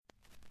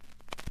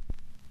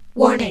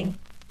Warning.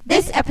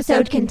 This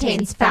episode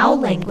contains foul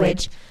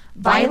language,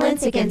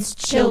 violence against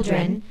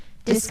children,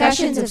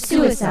 discussions of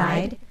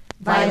suicide,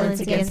 violence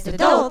against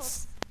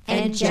adults,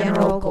 and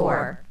general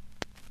gore.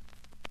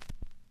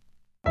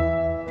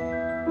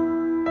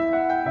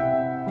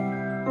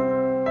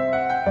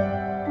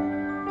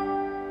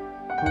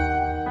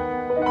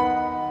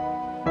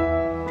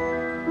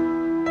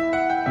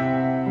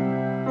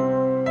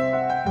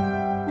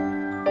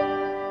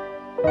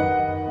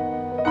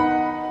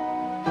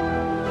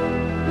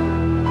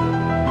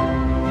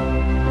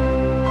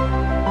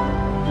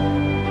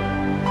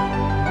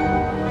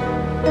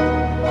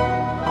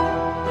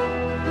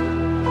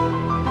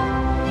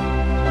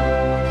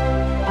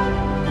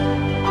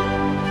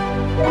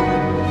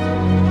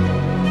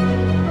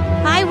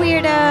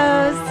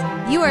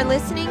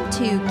 Listening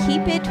to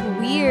Keep It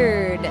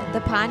Weird,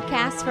 the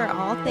podcast for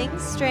all things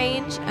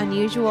strange,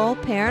 unusual,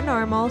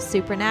 paranormal,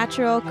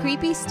 supernatural,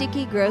 creepy,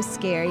 sticky, gross,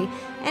 scary,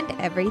 and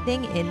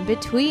everything in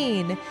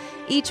between.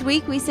 Each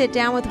week we sit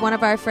down with one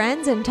of our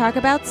friends and talk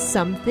about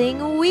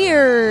something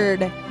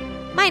weird.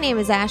 My name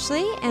is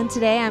Ashley, and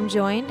today I'm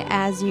joined,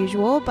 as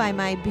usual, by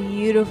my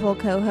beautiful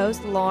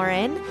co-host,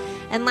 Lauren.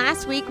 And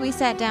last week we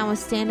sat down with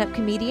stand-up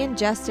comedian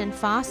Justin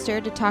Foster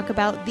to talk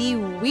about the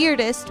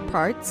weirdest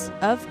parts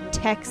of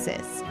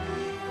Texas.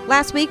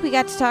 Last week we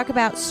got to talk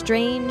about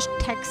strange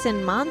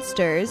Texan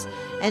monsters,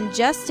 and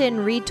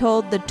Justin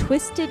retold the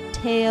twisted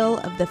tale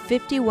of the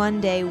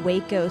 51-day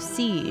Waco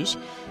siege.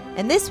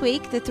 And this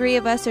week, the three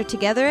of us are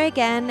together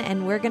again,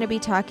 and we're going to be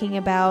talking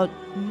about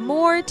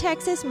more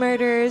Texas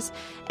murders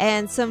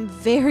and some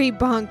very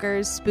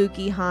bonkers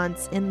spooky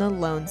haunts in the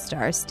Lone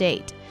Star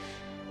State.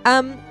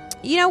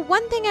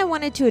 One thing I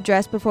wanted to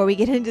address before we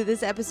get into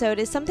this episode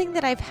is something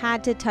that I've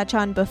had to touch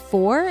on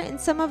before in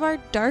some of our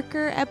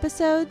darker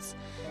episodes.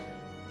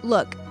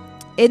 Look,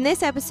 in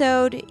this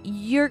episode,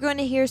 you're going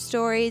to hear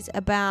stories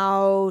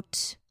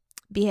about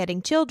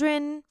beheading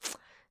children,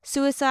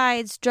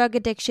 suicides, drug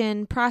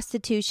addiction,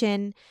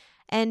 prostitution,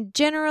 and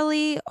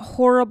generally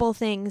horrible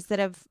things that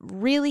have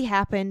really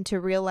happened to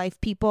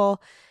real-life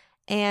people.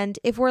 And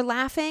if we're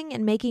laughing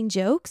and making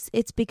jokes,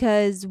 it's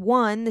because,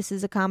 one, this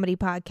is a comedy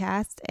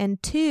podcast,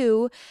 and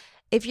two,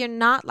 if you're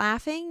not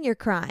laughing, you're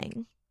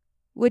crying,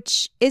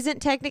 which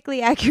isn't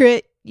technically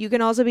accurate. You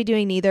can also be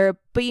doing neither,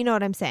 but you know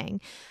what I'm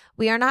saying.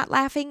 We are not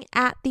laughing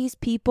at these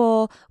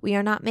people. We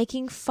are not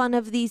making fun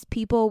of these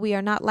people. We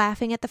are not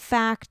laughing at the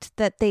fact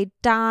that they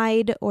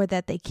died or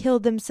that they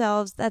killed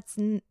themselves.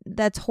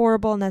 That's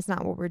horrible, and that's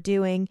not what we're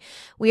doing.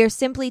 We are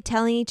simply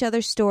telling each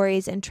other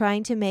stories and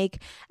trying to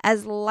make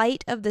as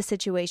light of the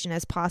situation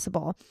as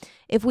possible.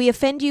 If we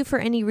offend you for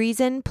any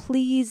reason,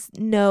 please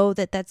know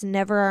that that's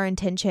never our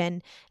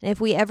intention. And if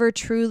we ever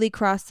truly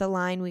cross the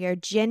line, we are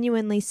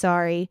genuinely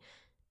sorry.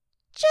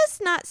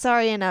 Just not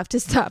sorry enough to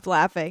stop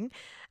laughing.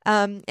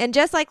 And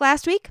just like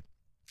last week,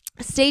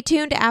 stay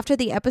tuned after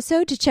the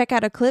episode to check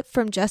out a clip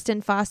from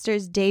Justin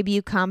Foster's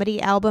debut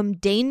comedy album,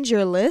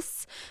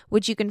 Dangerless,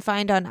 which you can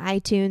find on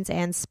iTunes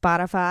and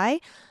Spotify.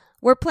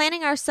 We're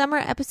planning our summer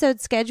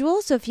episode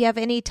schedule, so if you have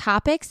any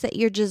topics that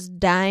you're just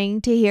dying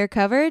to hear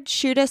covered,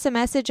 shoot us a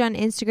message on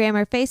Instagram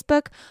or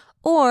Facebook,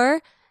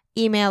 or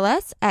email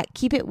us at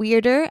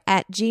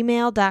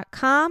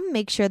keepitweirder@gmail.com.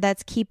 Make sure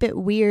that's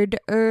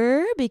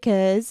keepitweirder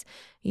because,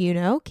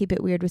 Keep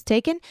It Weird was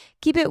taken.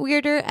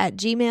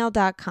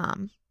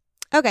 keepitweirder@gmail.com.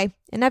 Okay,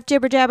 enough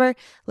jibber jabber.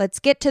 Let's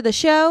get to the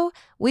show.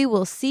 We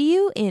will see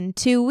you in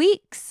 2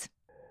 weeks.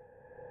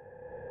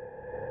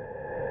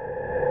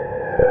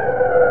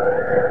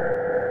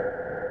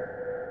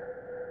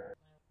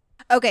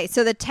 Okay,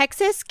 so the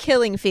Texas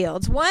Killing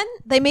Fields. One,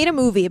 they made a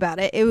movie about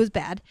it. It was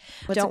bad.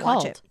 Don't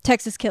watch it.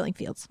 Texas Killing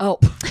Fields. Oh.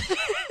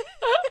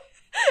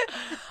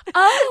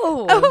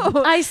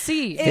 Oh, I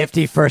see.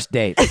 51st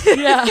date.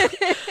 Yeah.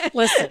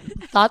 Listen,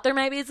 thought there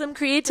might be some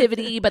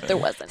creativity, but there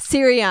wasn't.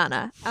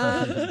 Syriana.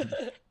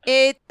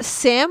 It's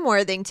Sam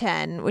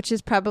Worthington, which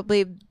is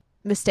probably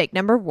mistake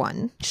number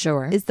one.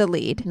 Sure. Is the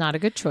lead. Not a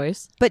good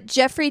choice. But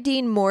Jeffrey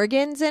Dean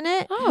Morgan's in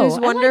it, Oh, who's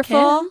wonderful.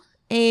 I like him.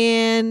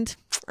 And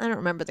I don't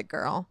remember the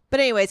girl.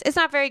 But anyways, it's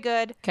not very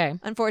good. Okay.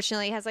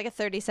 Unfortunately, it has like a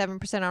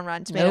 37% on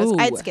Rotten Tomatoes.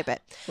 No. I'd skip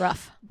it.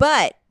 Rough.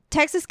 But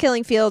Texas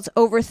Killing Fields,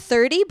 over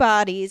 30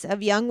 bodies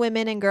of young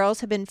women and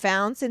girls have been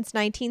found since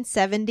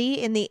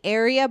 1970 in the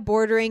area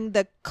bordering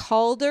the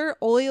Calder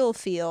oil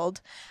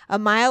field, a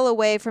mile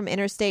away from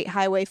Interstate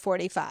Highway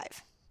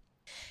 45.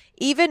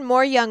 Even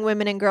more young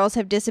women and girls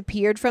have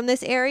disappeared from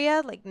this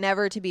area, like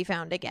never to be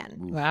found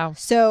again. Wow.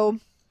 So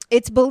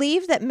it's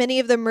believed that many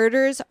of the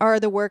murders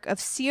are the work of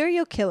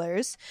serial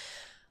killers.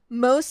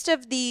 Most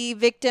of the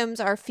victims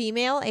are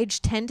female,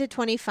 aged 10 to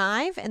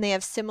 25, and they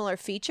have similar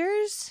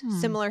features,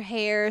 similar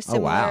hair,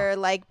 similar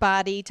like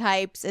body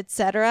types,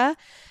 etc.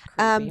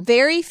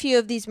 Very few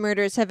of these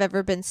murders have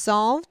ever been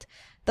solved.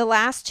 The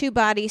last two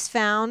bodies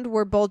found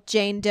were both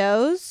Jane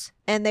Doe's,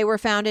 and they were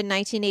found in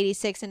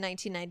 1986 and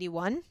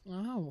 1991.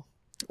 Oh.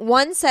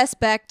 One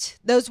suspect,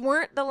 those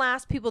weren't the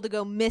last people to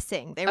go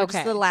missing. They were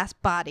just the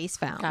last bodies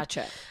found.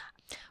 Gotcha.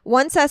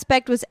 One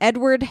suspect was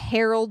Edward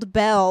Harold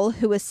Bell,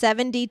 who was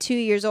 72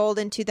 years old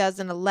in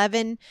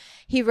 2011.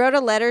 He wrote a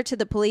letter to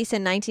the police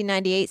in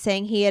 1998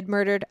 saying he had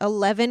murdered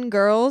 11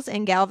 girls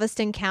in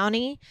Galveston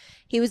County.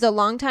 He was a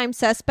longtime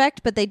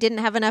suspect, but they didn't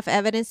have enough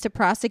evidence to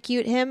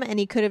prosecute him, and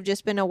he could have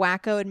just been a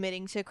wacko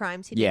admitting to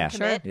crimes he didn't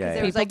commit. Yeah,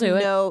 There was People do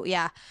it. no,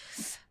 yeah.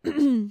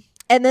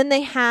 And then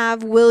they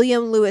have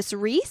William Lewis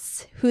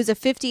Reese, who's a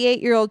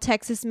 58-year-old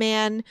Texas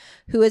man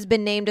who has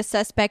been named a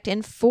suspect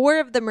in 4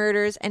 of the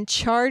murders and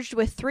charged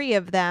with 3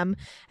 of them,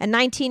 a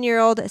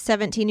 19-year-old, a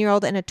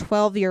 17-year-old, and a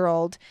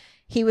 12-year-old.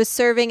 He was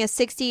serving a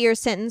 60-year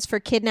sentence for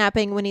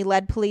kidnapping when he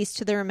led police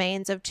to the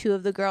remains of 2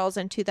 of the girls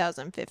in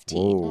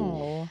 2015.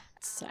 Oh,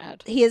 that's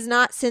sad. He has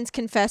not since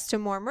confessed to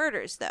more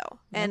murders, though.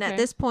 And at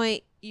this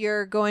point,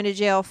 you're going to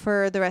jail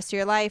for the rest of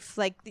your life.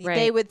 Like,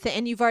 they would,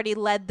 and you've already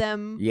led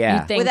them.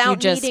 Yeah. You think Without you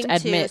just needing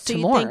admit so to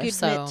you'd more. think you'd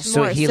admit to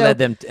So more. he led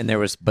them, and there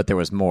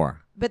was more.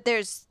 But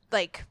there's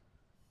like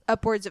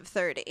upwards of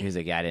 30. He was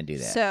like, I didn't do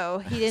that.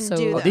 So he didn't So-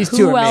 do Well, that. These Who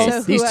two are me.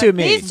 else? These two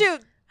me. These two.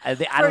 I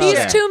don't For know.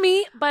 sure. These 2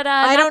 me, but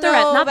I not don't the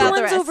rest. know Not the about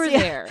the ones rest, over yeah.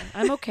 there.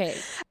 I'm okay.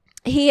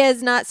 He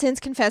has not since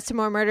confessed to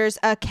more murders.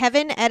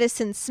 Kevin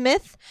Edison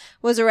Smith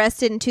was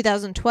arrested in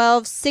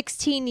 2012,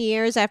 16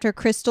 years after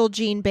Crystal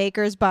Jean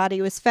Baker's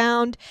body was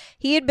found.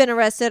 He had been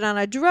arrested on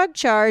a drug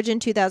charge in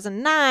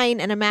 2009,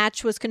 and a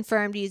match was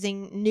confirmed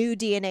using new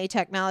DNA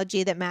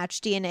technology that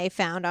matched DNA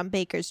found on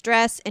Baker's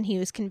dress, and he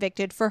was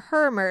convicted for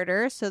her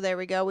murder. So there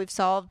we go. We've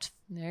solved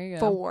There you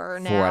go. 4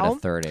 now. 4 out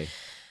of 30.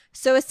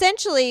 So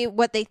essentially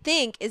what they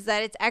think is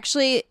that it's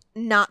actually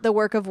not the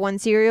work of one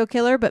serial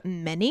killer, but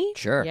many.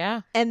 Sure.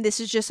 Yeah. And this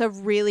is just a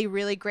really,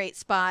 really great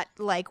spot,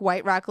 like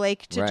White Rock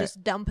Lake, to Right.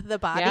 just dump the Yeah.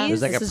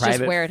 bodies. There's like This a is just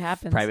private, where it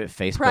happens. private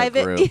Facebook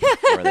Private- group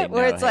where, they know,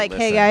 Where it's like, hey,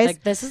 listen. guys,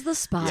 Like, this is the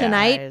spot.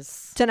 Tonight?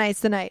 guys.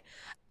 tonight's the night.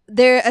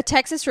 There, a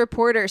Texas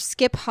reporter,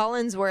 Skip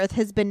Hollinsworth,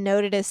 has been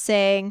noted as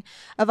saying,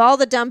 of all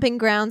the dumping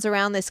grounds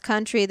around this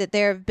country that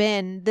there have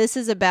been, this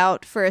is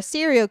about, for a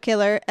serial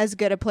killer, as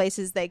good a place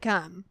as they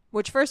come.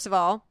 Which, first of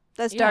all,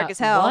 that's dark Yeah, as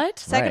hell. what?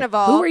 Second Right. of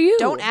all, Who are you?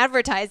 don't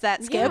advertise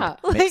that, Skip. Yeah.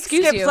 Like,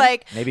 Excuse Skip's you.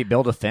 like, Maybe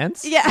build a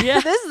fence? yeah, Yeah.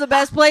 this is the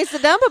best place to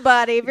dump a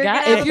body. If you're Yeah,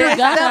 going to have if a you're place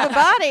to gonna- dump a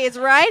body, it's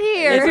right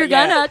here. If you're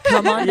gonna,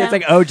 come on Yeah, down. it's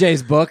like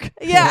OJ's book.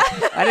 Yeah.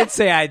 I didn't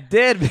say I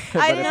did.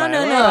 but I if know, No,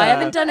 would, I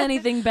haven't done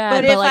anything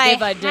bad, But but, if like I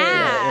if I did,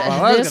 had-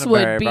 Well, I was this gonna would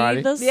bury a be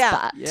body. the Yeah.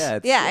 spot. Yeah,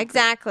 it's- Yeah,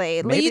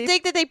 exactly. Maybe- You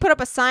think that they put up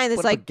a sign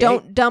that's Put up a like, gate.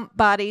 don't dump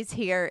bodies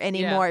here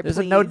anymore, There's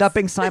please. a no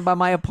dumping sign by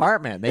my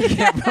apartment. They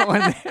can't put one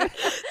there.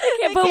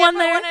 Can't put one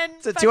there.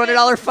 It's a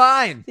 $200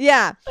 fine.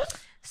 Yeah.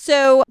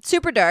 So,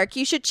 super dark.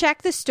 You should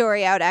check the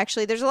story out,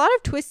 actually. There's a lot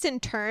of twists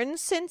and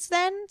turns since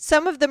then.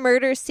 Some of the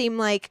murders seem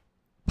like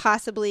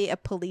possibly a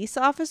police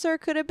officer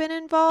could have been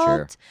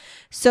involved.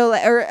 So,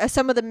 or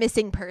some of the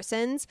missing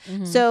persons.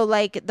 So,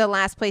 like, the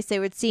last place they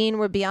would seen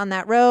would be on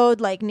that road,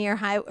 like near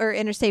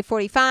Interstate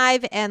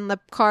 45, and the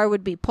car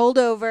would be pulled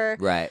over.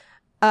 Right.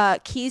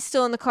 Keys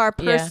still in the car,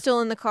 purse Yeah.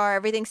 still in the car,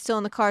 everything's still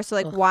in the car. So,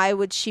 like, why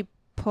would she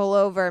pull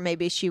over?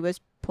 Maybe she was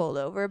pulled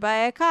over by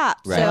a cop.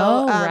 Right. So,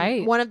 Oh,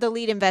 right. one of the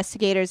lead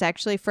investigators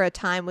actually for a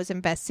time was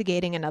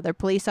investigating another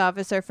police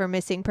officer for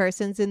missing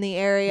persons in the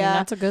area. And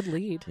that's a good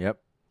lead. Yep.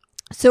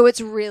 So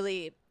it's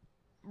really,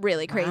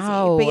 really crazy.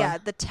 Wow. But yeah,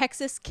 the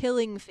Texas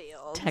killing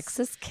fields.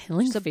 Texas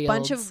killing There's a fields.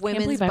 bunch of Can't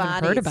women's believe I haven't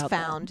heard bodies about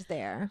that. found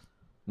there.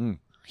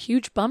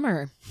 Huge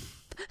bummer.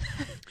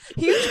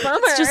 Huge bummer.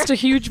 It's just a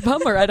huge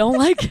bummer. I don't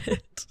like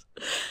it.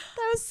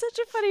 That was such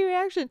a funny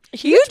reaction.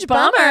 Huge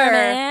bummer,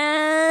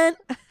 man.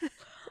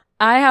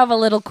 I have a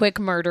little quick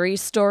murdery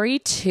story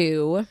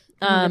too.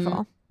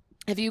 Wonderful.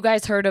 Have you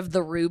guys heard of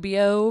the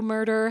Rubio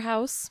murder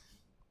house?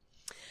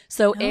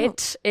 So No.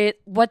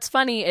 what's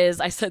funny is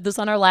I said this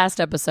on our last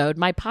episode.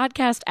 My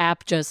podcast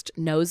app just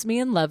knows me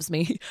and loves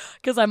me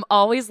because I'm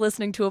always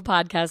listening to a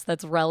podcast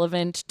that's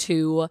relevant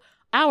to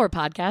our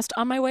podcast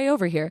on my way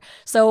over here.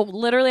 So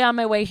literally on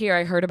my way here,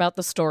 I heard about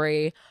the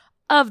story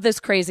of this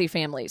crazy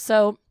family.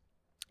 So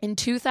in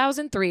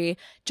 2003,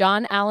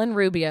 John Allen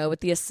Rubio,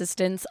 with the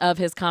assistance of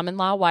his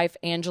common-law wife,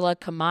 Angela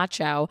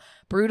Camacho,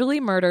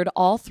 brutally murdered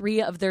all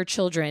 3 of their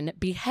children,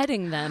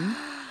 beheading them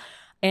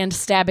and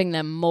stabbing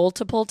them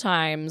multiple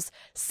times,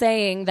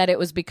 saying that it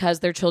was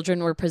because their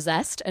children were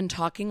possessed and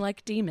talking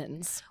like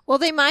demons. Well,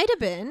 they might have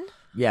been.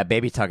 Yeah,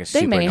 baby talk is They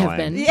super may annoying. have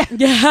been. Yeah.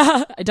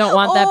 Yeah. I don't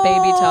want that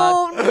baby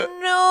talk.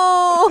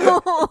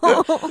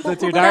 Oh, no. Is it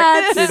too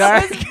dark? Too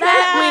dark?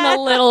 That went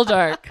a little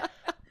dark.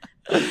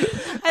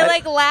 I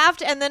like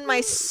laughed and then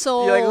my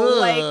soul You're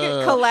like, like,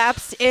 "Ugh."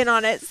 collapsed in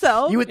on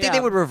itself. You would think Yeah.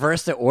 they would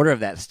reverse the order of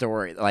that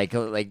story. Like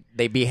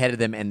they beheaded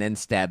them and then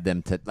stabbed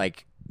them to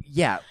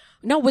yeah.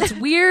 No, what's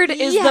weird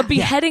is Yeah. the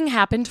beheading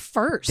happened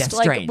first. That's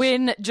like strange.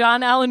 when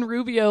John Allen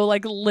Rubio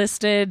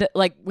listed,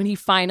 when he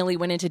finally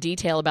went into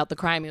detail about the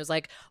crime, he was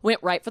like, went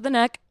right for the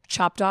neck,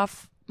 chopped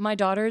off my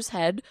daughter's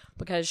head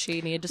because she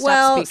needed to stop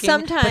Well, speaking.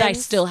 But I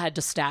sometimes- still had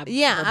to stab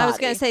Yeah, her I was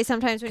body. going to say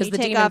sometimes when 'Cause you the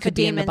take demon off a could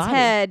be in the demon's body.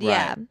 head, Right.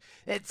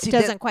 yeah, It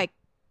doesn't quite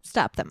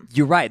stop them.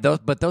 You're right.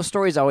 But those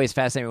stories always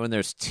fascinate me when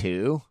there's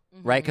 2,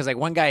 right? Because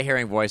one guy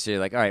hearing voices, you're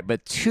like, all right,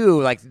 but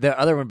 2, like the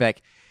other one, be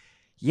like,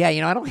 Yeah,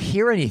 I don't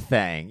hear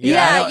anything.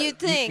 Yeah, you'd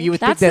think. You would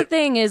That's think the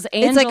thing is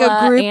Angela It's like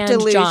a group and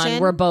delusion. John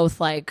were both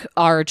like,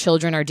 our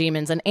children are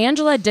demons. And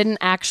Angela didn't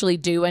actually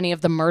do any of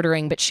the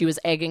murdering, but she was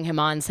egging him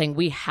on saying,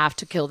 we have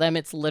to kill them.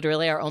 It's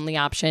literally our only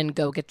option.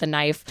 Go get the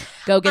knife.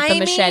 Go get the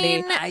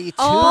machete.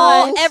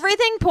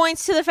 Everything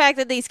points to the fact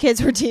that these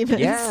kids were demons.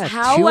 Yeah,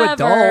 However,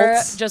 2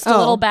 adults. just a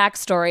little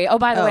backstory. Oh,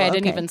 by the way, I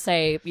didn't okay. even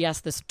say,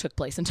 yes, this took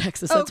place in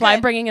Texas. That's why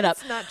I'm bringing it up.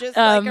 It's not just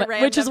like a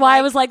random, which is why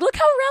I was like, look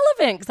how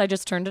relevant, because I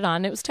just turned it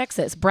on. It was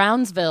Texas.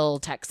 Brownsville,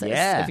 Texas,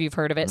 Yeah. if you've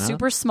heard of it.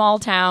 Super small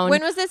town.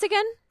 When was this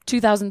again?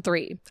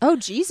 2003. Oh,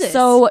 Jesus.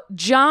 So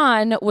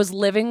John was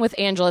living with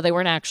Angela. They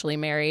weren't actually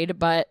married,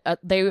 but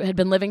they had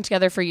been living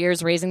together for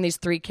years, raising these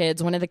 3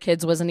 kids. One of the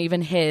kids wasn't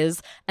even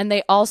his. And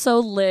they also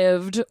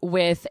lived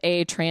with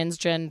a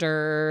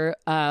transgender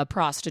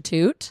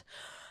prostitute.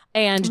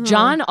 And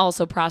John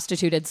also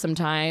prostituted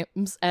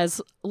sometimes,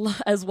 as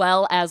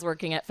well as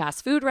working at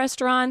fast food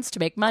restaurants to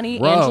make money.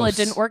 Gross. Angela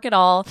didn't work at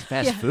all.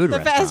 Fast food the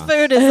restaurants. fast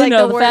food is like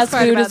No, the the worst fast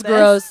part food about is this.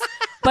 gross.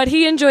 But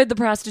he enjoyed the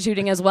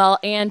prostituting as well,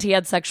 and he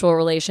had sexual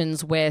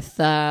relations with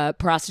a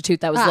prostitute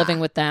that was living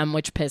with them,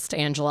 which pissed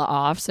Angela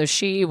off. So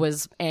she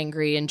was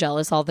angry and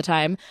jealous all the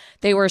time.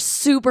 They were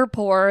super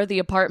poor. The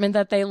apartment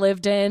that they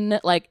lived in,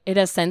 like, it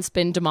has since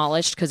been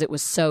demolished because it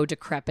was so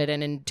decrepit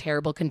and in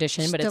terrible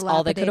condition, but it's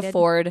all they could Dilapidated.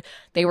 afford.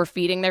 They were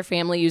feeding their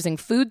family using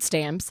food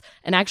stamps,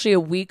 and actually a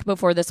week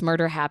before this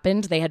murder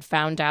happened, they had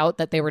found out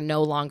that they were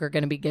no longer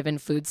going to be given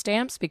food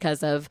stamps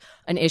because of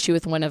an issue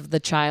with one of the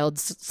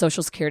child's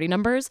social security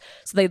numbers.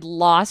 So they'd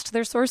lost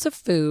their source of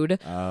food.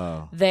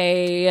 Oh.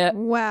 They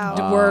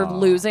Wow. were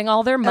losing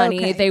all their money.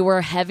 Okay. They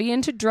were heavy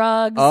into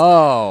drugs.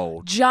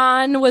 Oh.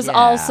 John was Yeah.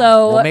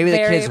 also Well, maybe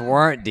very, the kids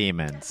weren't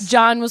demons.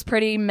 John was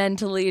pretty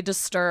mentally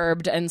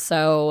disturbed, and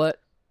so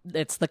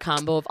it's the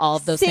combo of all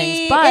of those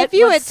things. But if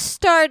you had what's-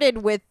 started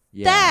with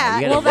that,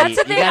 you gotta Well, that's lead-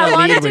 the thing. You gotta I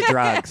wanted lead with to-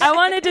 drugs. I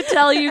wanted to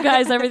tell you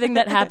guys everything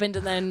that happened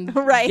and then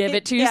Right. give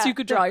it to you so you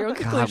could draw your own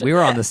conclusion. God, we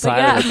were on the side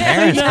yeah. of the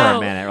parents for No.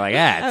 a minute. We're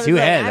like, was 2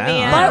 like, heads. I I mean,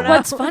 don't I know. don't But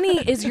what's funny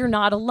is you're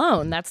not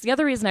alone. That's the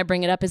other reason I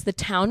bring it up is the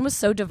town was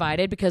so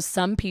divided because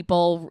some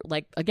people,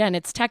 like, again,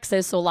 it's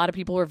Texas, so a lot of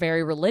people were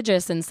very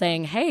religious and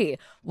saying, hey,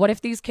 what if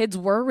these kids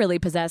were really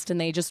possessed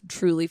and they just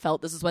truly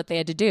felt this is what they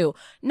had to do?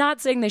 Not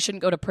saying they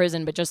shouldn't go to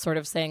prison, but just sort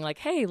of saying like,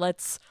 hey,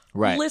 let's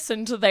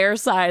listen to their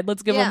side.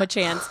 Let's give them a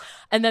chance.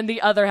 And then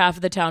the other half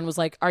of the town was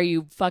like, are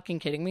you fucking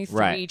kidding me?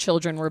 3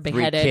 children were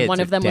beheaded. kids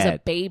One of are them was a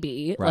dead.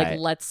 baby. Right. Like,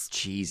 let's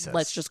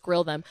Jesus. just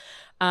grill them.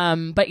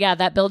 But yeah,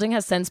 that building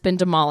has since been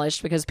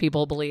demolished because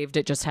people believed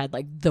it just had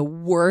like the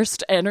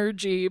worst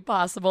energy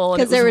possible.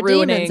 because Because there were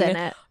ruining. demons in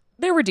it.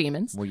 There were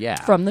demons. Well, yeah.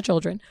 From the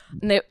children.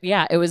 And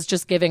it was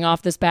just giving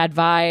off this bad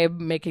vibe,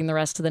 making the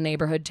rest of the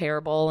neighborhood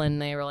terrible.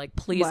 And they were like,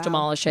 please Wow.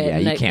 demolish it. Yeah,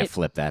 and you it, can't it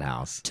flip that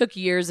house. took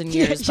years and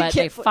Yeah, years, you but they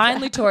can't flip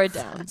finally that tore it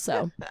down.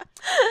 So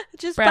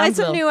Just buy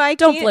some Brownsville. new IKEA,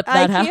 Don't flip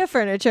that IKEA house.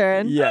 furniture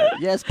and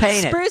Yes,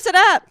 paint it. spruce it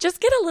up.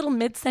 just get a little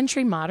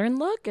mid-century modern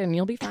look and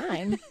you'll be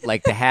fine.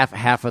 Like the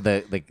half of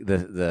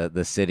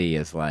the city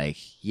is like,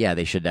 yeah,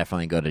 they should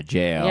definitely go to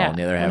jail. Yeah, And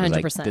the other half is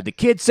 100%. like, did the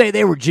kids say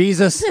they were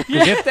Jesus? 'Cause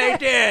if they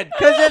did,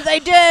 Because if they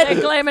did,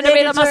 They're claiming to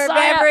be the deserve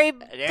Messiah. everything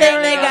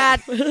they got.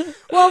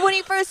 Well, when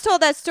he first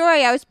told that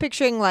story, I was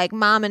picturing like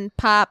mom and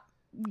pop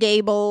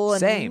Gable and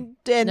Same.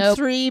 Nope.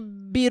 3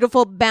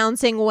 beautiful,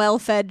 bouncing,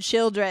 well-fed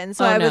children.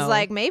 So Oh, I was no.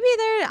 like, maybe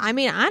they're. I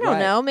mean, I don't Right.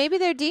 know. Maybe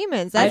they're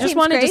demons. That I just seems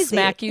wanted crazy. to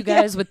smack you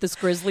guys with this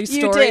grisly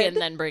You story did.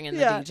 and then bring in the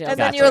Yeah. details. And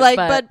then Gotcha. you were like,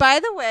 But- but by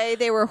the way,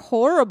 they were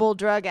horrible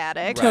drug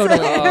addicts. Right.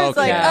 Totally. I was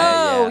like, Okay,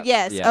 oh, yeah,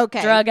 yes, yeah.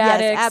 okay. Drug yes,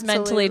 addicts,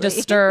 mentally absolutely.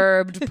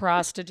 disturbed,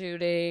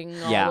 prostituting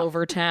Yeah. all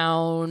over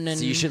town. And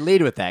so you should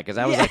lead with that because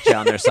I was actually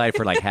on their side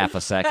for like half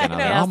a second. I was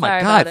like, know. oh my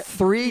Sorry god, about it.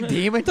 3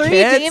 demon 3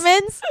 kids?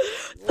 demons?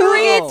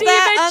 Three It's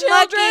that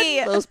demon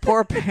unlucky. Those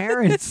poor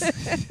parents.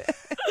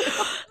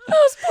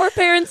 those poor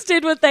parents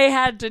did what they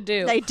had to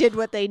do. They did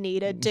what they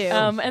needed to.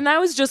 And that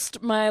was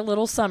just my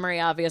little summary,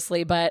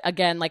 obviously. But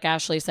again, like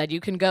Ashley said, you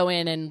can go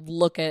in and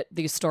look at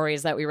these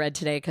stories that we read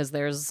today because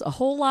there's a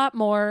whole lot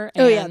more.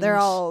 Oh, yeah, and they're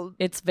all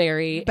It's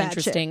very bad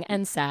interesting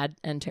and sad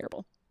and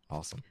terrible.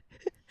 Awesome.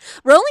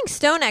 Rolling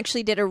Stone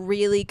actually did a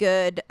really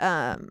good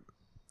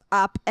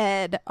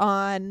op-ed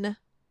on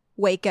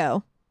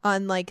Waco,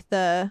 on like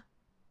the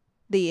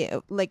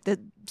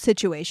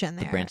situation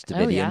there. Branch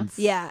Oh, yeah. Davidians.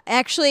 Yeah,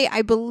 actually,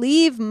 I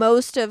believe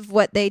most of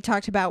what they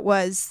talked about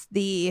was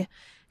the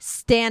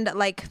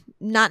like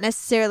not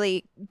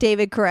necessarily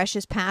David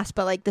Koresh's past,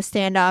 but like the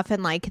standoff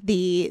and like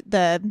the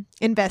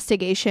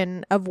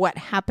investigation of what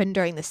happened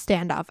during the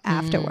standoff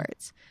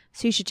afterwards.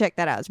 So you should check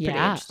that out. It's pretty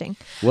Yeah. interesting.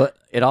 Well,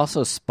 it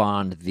also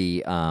spawned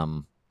the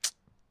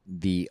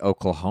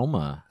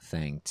Oklahoma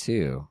thing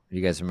too.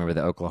 You guys remember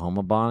the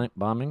Oklahoma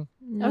bombing?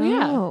 Oh,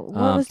 yeah. No.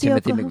 What was the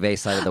Timothy Oklahoma- McVeigh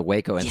cited the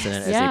Waco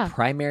incident as Yeah. a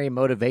primary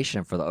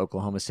motivation for the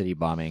Oklahoma City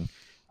bombing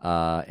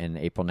in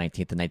April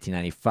 19th of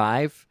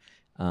 1995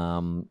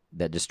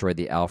 that destroyed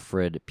the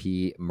Alfred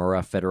P.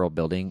 Murrah Federal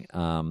Building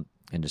and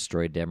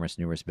destroyed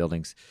numerous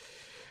buildings.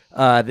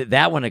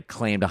 That one had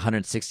claimed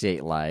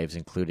 168 lives,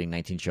 including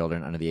 19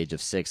 children under the age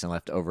of 6, and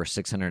left over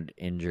 600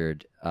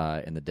 injured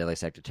in the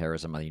deadliest act of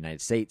terrorism of the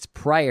United States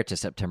prior to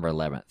September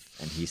 11th.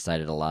 And he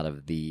cited a lot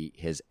of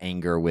his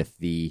anger with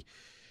the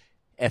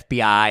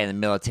FBI and the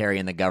military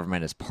and the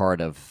government as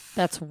part of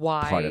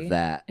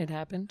that. It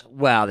happened.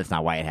 Well, that's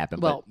not why it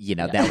happened, Well,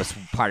 but that was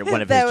part of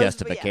one of his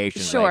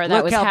justifications. Sure, like, that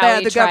look was how how bad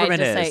he the tried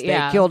government to is. say,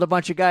 yeah. They killed a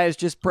bunch of guys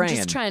just praying.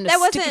 Just trying to That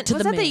stick wasn't. it to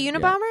Was the that the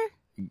man. Unabomber?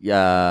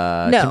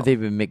 No. Timothy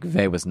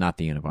McVeigh was not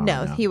the Unabomber.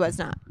 No, he was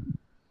not.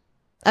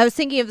 I was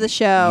thinking of the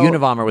show.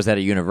 Unabomber was at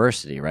a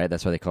university, right?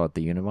 That's why they call it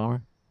the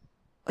Unabomber?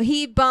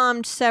 He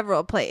bombed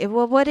several places.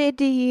 Well, what did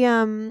he?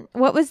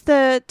 What was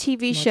the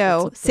TV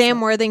show? what's Sam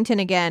Worthington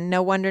again.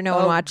 No wonder no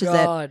one watches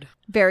it.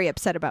 Very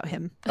upset about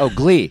him. Oh,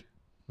 Glee.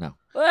 No.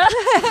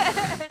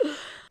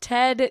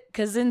 Ted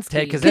Kaczynski.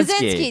 Ted Kaczynski.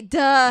 Kaczynski.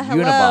 Duh.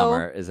 Hello.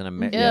 Unabomber is an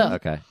American. Yeah. Yeah,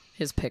 okay.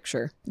 His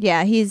picture.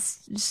 Yeah,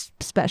 he's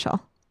just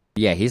special.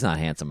 Yeah, he's not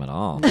handsome at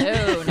all. No,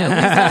 he's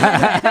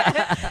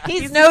not.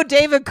 He's no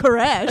David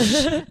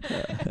Koresh.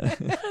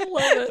 I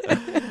love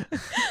it.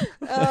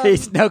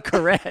 He's no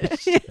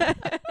Koresh.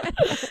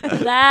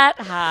 That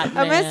hot man.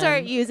 I'm gonna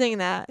start using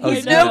that. Oh,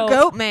 He's no. no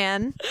goat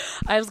man.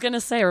 I was going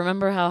to say,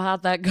 remember how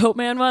hot that goat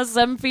man was?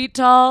 7 feet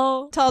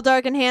tall? Tall,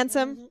 dark, and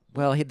handsome.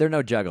 Well, they're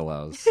no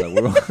juggalos.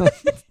 So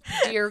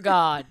Dear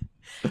God.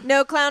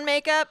 No clown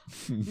makeup.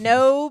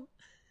 No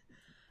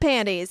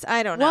panties.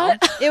 I don't know.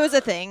 What? It was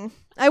a thing.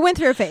 I went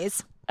through a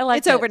phase. I like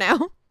It's over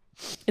now.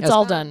 It's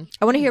all done.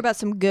 I want to hear about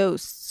some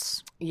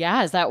ghosts.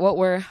 Yeah, is that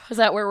where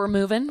we're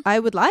moving? I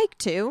would like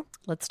to.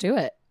 Let's do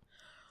it.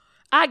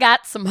 I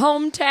got some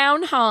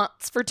hometown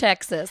haunts for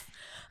Texas.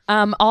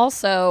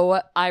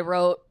 Also, I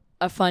wrote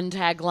a fun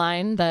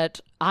tagline that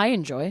I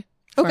enjoy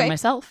for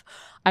myself.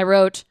 I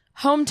wrote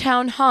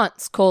hometown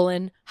haunts,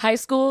 high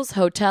schools,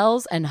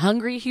 hotels, and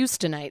hungry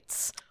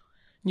Houstonites.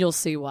 You'll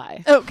see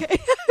why. Okay.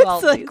 All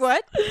It's like, these.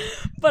 what?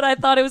 But I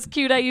thought it was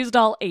cute. I used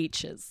all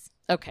H's.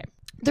 Okay.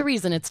 The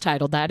reason it's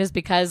titled that is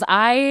because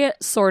I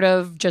sort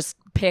of just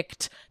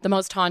picked the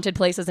most haunted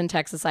places in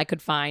Texas I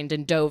could find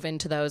and dove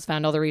into those,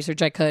 found all the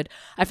research I could.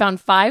 I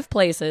found 5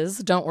 places.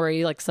 Don't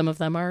worry, like some of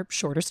them are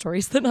shorter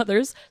stories than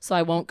others, so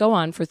I won't go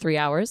on for 3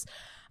 hours.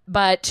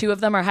 But 2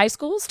 of them are high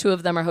schools, 2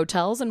 of them are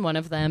hotels, and 1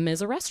 of them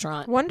is a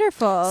restaurant.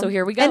 Wonderful. So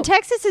here we go. And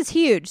Texas is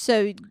huge,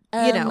 so, you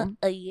know.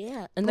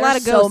 Yeah. And a lot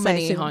there's of so ghosts, I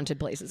many assume. haunted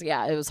places.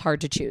 Yeah, it was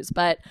hard to choose.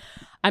 But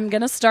I'm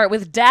going to start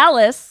with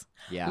Dallas.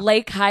 Yeah.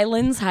 Lake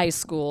Highlands High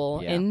School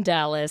in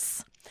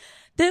Dallas.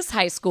 This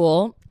high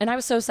school, and I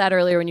was so sad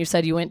earlier when you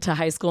said you went to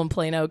high school in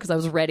Plano because I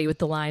was ready with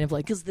the line of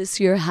like, is this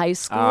your high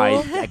school?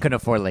 I couldn't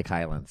afford Lake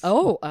Highlands.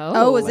 Oh,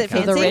 was it for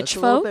the fancy? rich It's a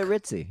little folk?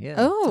 bit ritzy. Yeah.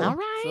 Oh. All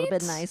right. It's a little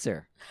bit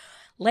nicer.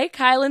 Lake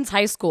Highlands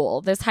High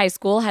School. This high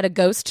school had a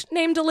ghost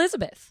named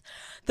Elizabeth.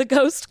 The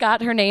ghost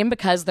got her name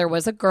because there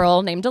was a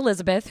girl named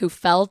Elizabeth who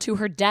fell to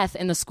her death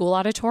in the school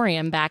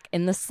auditorium back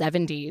in the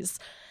 70s.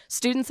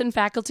 Students and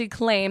faculty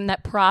claim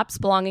that props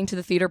belonging to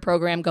the theater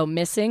program go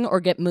missing or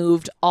get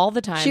moved all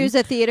the time. She was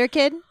a theater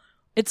kid?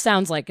 It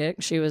sounds like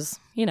it. She was,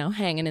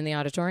 hanging in the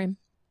auditorium.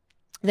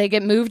 They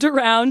get moved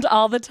around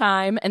all the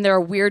time, and there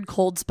are weird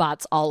cold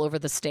spots all over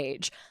the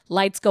stage.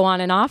 Lights go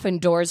on and off, and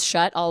doors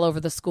shut all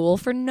over the school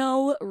for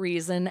no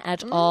reason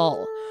at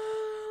all.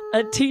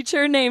 A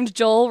teacher named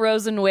Joel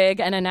Rosenwig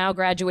and a now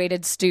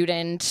graduated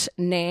student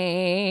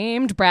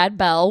named Brad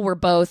Bell were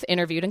both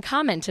interviewed and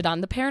commented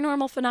on the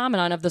paranormal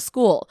phenomenon of the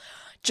school.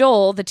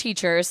 Joel, the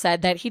teacher,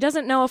 said that he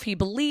doesn't know if he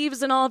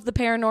believes in all of the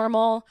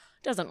paranormal,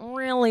 doesn't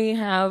really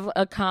have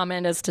a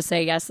comment as to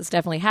say, yes, this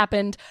definitely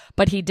happened,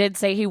 but he did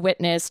say he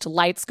witnessed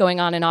lights going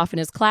on and off in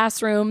his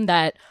classroom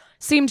that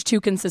seemed too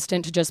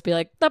consistent to just be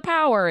like, the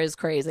power is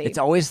crazy. It's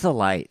always the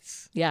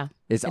lights. Yeah.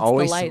 It's the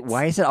always. lights.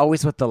 Why is it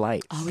always with the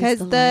lights? Because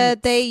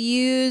they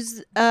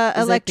use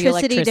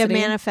electricity to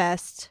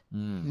manifest.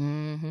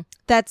 Mm-hmm.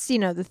 That's,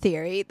 the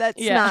theory. That's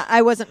Yeah. not,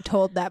 I wasn't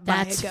told that by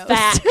That's a ghost.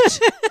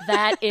 fact.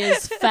 That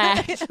is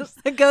fact.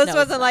 The ghost No,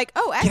 wasn't like,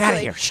 oh, actually. Get out of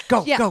here. Shh,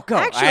 go, Yeah, go.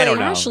 actually- I don't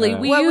know. Actually,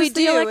 we what use we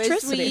the do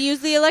electricity. is we use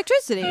the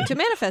electricity to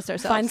manifest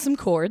ourselves. Find some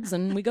chords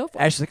and we go for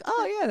it. Ashley's like,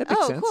 oh, yeah, that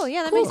makes sense. Cool.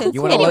 Yeah, that Cool. makes sense.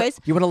 You want Anyways.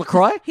 you want a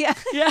LaCroix? Yeah.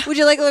 Yeah. Would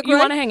you like a LaCroix? You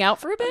want to hang out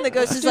for a bit? And the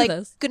ghost Let's is do like,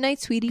 this. good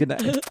night, sweetie. Good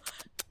night.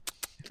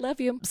 Love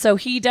you. So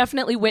he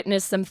definitely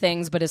witnessed some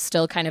things, but is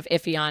still kind of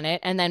iffy on it.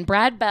 And then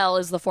Brad Bell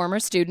is the former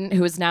student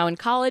who is now in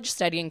college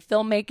studying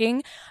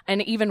filmmaking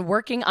and even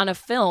working on a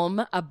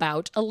film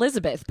about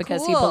Elizabeth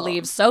because he Cool.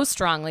 believes so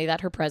strongly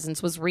that her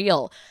presence was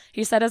real.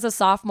 He said as a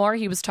sophomore,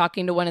 he was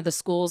talking to one of the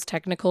school's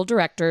technical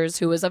directors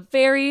who was a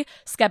very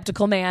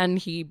skeptical man.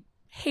 He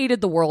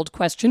hated the world,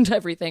 questioned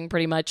everything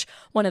pretty much,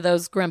 one of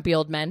those grumpy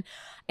old men.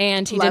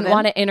 And he didn't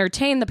want to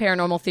entertain the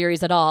paranormal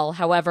theories at all.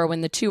 However,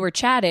 when the two were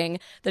chatting,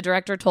 the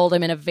director told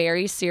him in a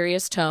very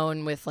serious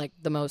tone with like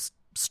the most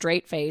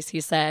straight face,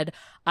 he said,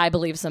 I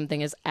believe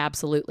something is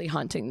absolutely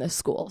haunting this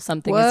school.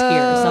 Something is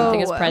here. Something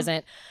is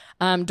present.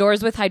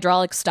 Doors with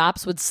hydraulic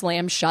stops would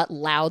slam shut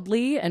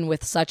loudly and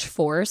with such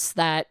force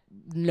that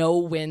no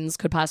winds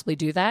could possibly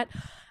do that.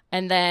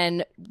 And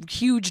then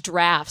huge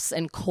drafts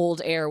and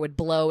cold air would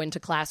blow into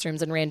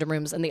classrooms and random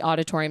rooms, and the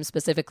auditorium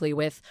specifically,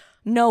 with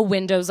no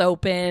windows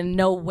open,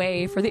 no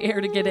way for the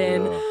air to get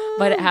in.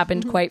 But it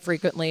happened quite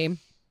frequently.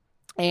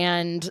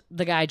 And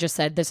the guy just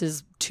said, this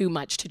is too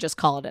much to just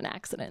call it an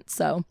accident.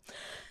 So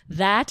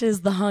that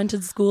is the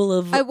haunted school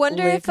of I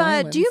wonder Lake if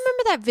Islands. do you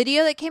remember that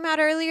video that came out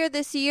earlier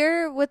this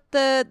year with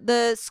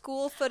the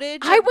school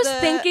footage? I of was the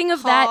thinking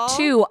of hall? that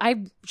too. I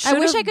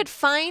wish I could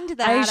find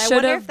that. I should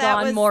wonder have if that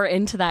gone was... more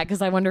into that,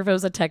 because I wonder if it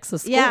was a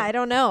Texas school. Yeah, I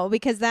don't know,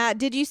 because that...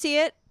 Did you see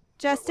it,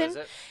 Justin? was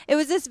it? It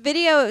was this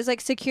video. It was like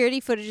security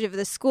footage of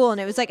the school,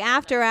 and it was like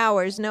after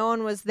hours. No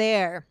one was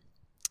there,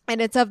 and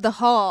it's of the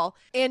hall,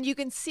 and you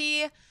can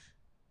see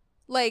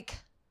like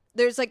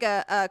there's like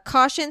a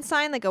caution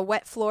sign, like a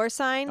wet floor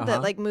sign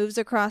that like moves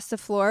across the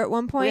floor at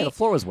one Oh, point. yeah, the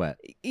floor was wet.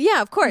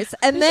 Yeah, of course.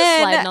 And It was just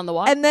sliding then on the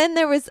wall. and then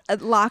there was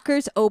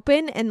lockers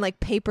open and like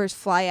papers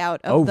fly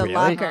out of Oh, the really?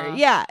 locker.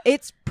 Yeah,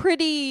 it's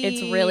pretty.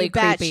 It's really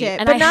bad creepy. shit.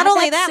 And but I not had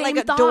only that that, same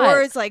like thought.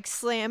 doors like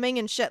slamming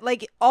and shit.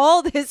 Like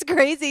all this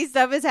crazy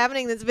stuff is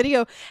happening in this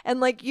video, and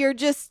like you're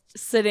just.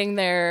 Sitting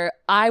there,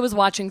 I was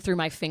watching through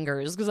my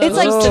fingers because I It's was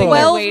like just sitting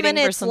there 12 waiting for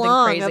minutes something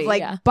long crazy. of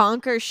like Yeah.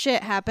 bonkers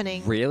shit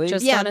happening. Really?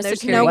 Just Yeah, on a and there's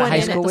security no one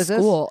watch in at it. the was this?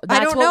 school. I That's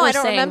don't what know. we're I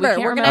don't saying. remember. We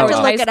can't We're gonna remember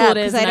have to which look it high school up,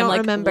 is, 'cause I and I'm don't like,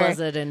 remember. Was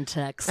it in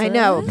Texas? I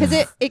know, because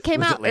it came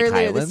Was it out Lake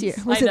earlier this Highlands? year.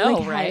 I Was it know,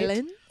 Lake right?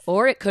 Highlands?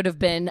 Or it could have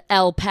been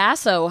El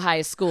Paso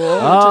High School, which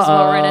is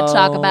what we're going to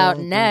talk about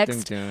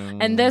next.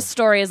 And this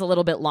story is a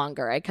little bit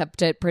longer. I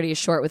kept it pretty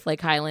short with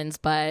Lake Highlands,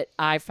 but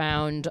I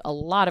found a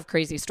lot of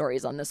crazy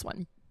stories on this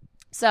one.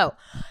 So,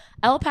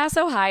 El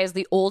Paso High is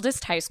the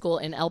oldest high school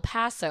in El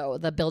Paso.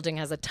 The building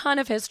has a ton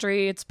of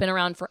history. It's been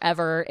around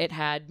forever. It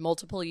had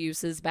multiple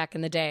uses back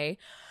in the day.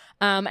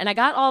 And I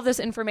got all this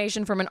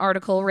information from an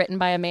article written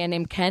by a man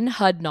named Ken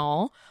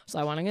Hudnall. So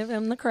I want to give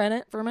him the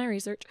credit for my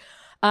research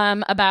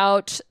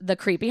about the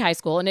creepy high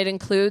school. And it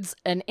includes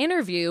an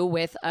interview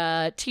with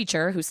a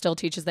teacher who still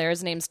teaches there.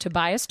 His name's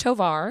Tobias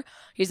Tovar.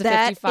 He's a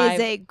That 55. is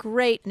a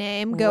great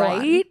name. Go on.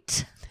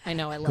 right? I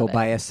know, I love Go it.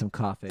 buy us some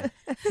coffee.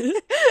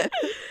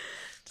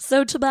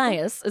 So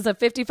Tobias is a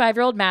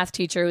 55-year-old math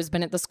teacher who's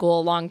been at the school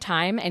a long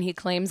time, and he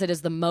claims it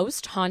is the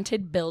most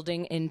haunted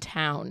building in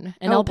town.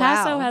 And Oh, El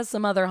Paso wow. has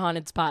some other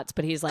haunted spots,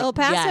 but he's like, El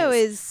Paso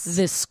yes, is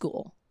this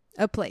school.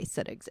 a place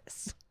that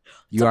exists.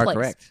 You a are place.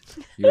 correct.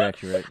 You're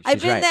actually right. I've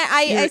She's been right. there.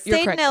 I You're stayed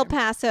in correct El there.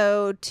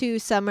 Paso 2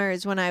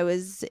 summers when I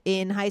was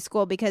in high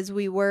school because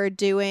we were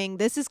doing.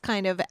 This is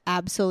kind of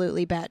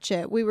absolutely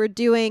batshit. We were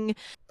doing.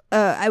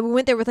 I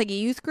went there with like a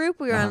youth group.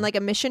 We were on like a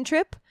mission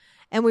trip,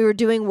 and we were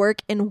doing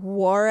work in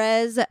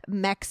Juarez,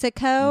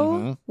 Mexico,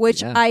 Mhm.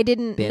 which Yeah. I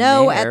didn't Been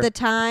know there. at the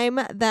time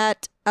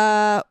that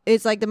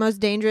is like the most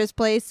dangerous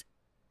place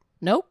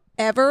Nope.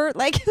 ever.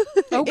 Like,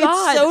 Oh, it's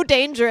God. so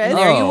dangerous.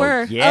 There you Oh,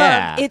 were.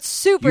 Yeah. It's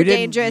super You didn't-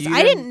 dangerous. you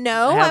I didn't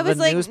know. have I was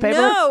the like, newspaper?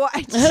 no.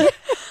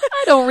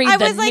 I don't read I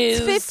the was like news.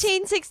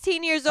 15,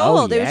 16 years Oh,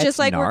 old. It yeah, was just it's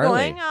like, we're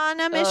gnarly. going on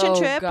a mission Oh,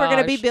 trip. We're going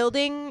to be gosh.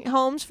 building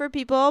homes for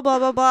people, blah,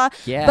 blah, blah.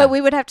 Yeah. But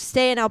we would have to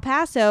stay in El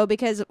Paso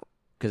because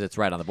Because it's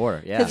right on the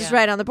border. Yeah. it's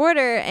right on the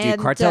border. Dude,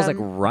 And cartels like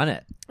run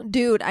it.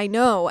 dude, I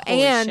know.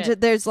 Holy and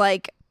shit. there's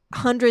like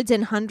hundreds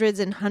and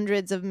hundreds and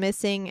hundreds of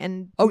missing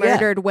and Oh, yeah.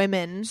 murdered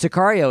women.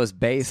 Sicario is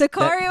based.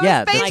 Sicario is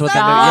yeah, based that's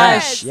on what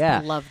this. Yeah,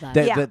 I love that.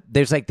 Yeah.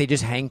 There's like they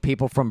just hang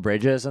people from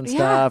bridges and Yeah.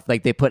 stuff.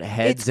 Like they put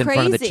heads It's in front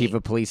of the crazy. chief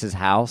of police's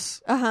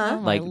house. Uh-huh. Oh,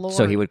 my Like Lord.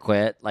 so he would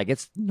quit. Like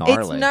it's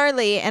gnarly. It's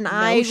gnarly, and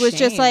I was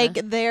just shame. like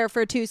there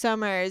for 2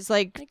 summers,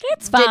 like Like,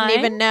 it's fine. didn't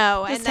even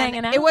know. Just and then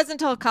hanging out. it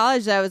wasn't until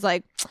college that I was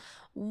like,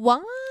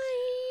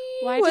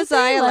 why was did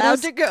they I let allowed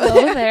us to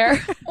go there?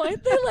 Why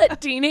did they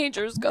let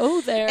teenagers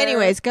go there?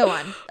 Anyways, go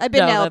on. I've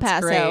been No, to El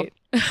that's Paso. great.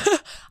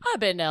 I've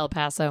been to El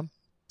Paso.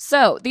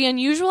 So, the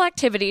unusual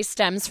activity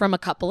stems from a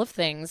couple of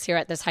things here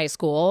at this high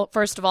school.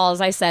 First of all,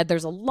 as I said,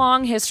 there's a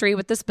long history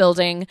with this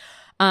building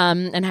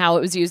and how it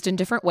was used in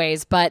different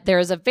ways. But there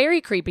is a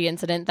very creepy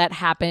incident that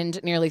happened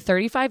nearly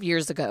 35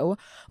 years ago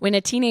when a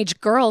teenage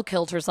girl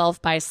killed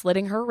herself by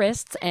slitting her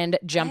wrists and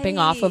jumping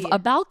off of Hey. a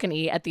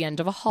balcony at the end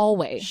of a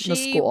hallway in the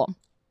She school.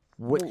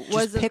 Just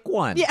Was it- pick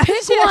one. Yeah,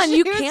 Pick one.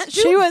 You can't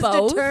She do was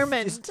both.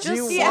 determined. Just Just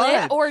do slit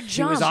one. or She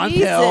jump. was on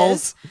Jesus.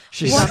 pills.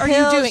 She's What are you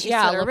pills, doing? she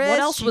Yeah, slit her what wrist,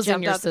 else she was in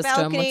jumped your off the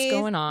system? What's balcony.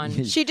 going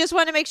on? She just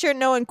wanted to make sure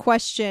no one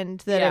questioned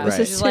that Yeah, it was right.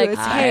 a She's like,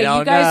 suicide. hey, you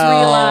don't guys know.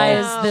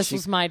 realize this She-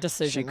 was my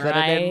decision, she could have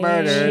right? been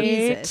murdered.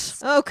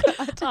 Jesus. Oh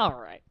God. All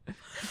right.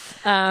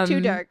 Too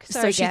dark. So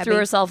Sorry, she Gabby. threw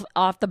herself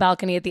off the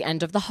balcony at the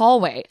end of the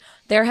hallway.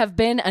 There have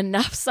been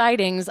enough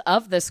sightings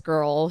of this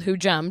girl who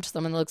jumped,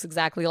 someone that looks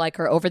exactly like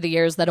her, over the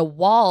years that a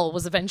wall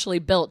was eventually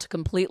built to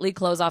completely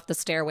close off the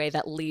stairway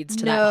that leads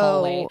to that No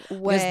hallway.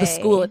 Because the way.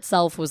 school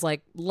itself was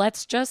like,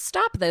 let's just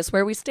stop this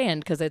where we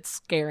stand because it's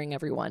scaring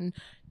everyone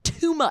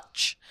too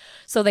much.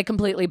 So they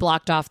completely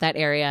blocked off that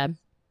area.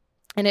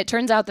 And it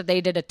turns out that they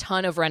did a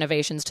ton of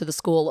renovations to the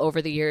school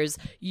over the years,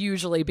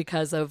 usually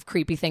because of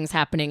creepy things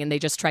happening, and they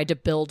just tried to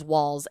build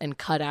walls and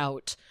cut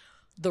out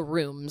the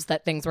rooms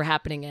that things were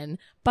happening in.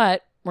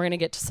 But We're going to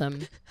get to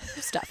some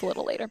stuff a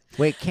little later.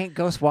 Wait, can't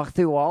ghosts walk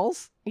through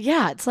walls?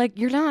 Yeah, it's like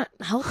you're not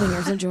helping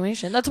your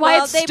situation. That's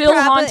why it's they still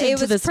haunted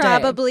to this It was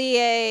probably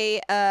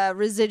a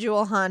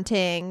residual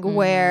haunting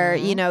where,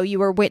 you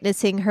were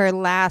witnessing her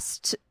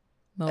last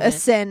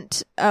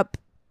ascent up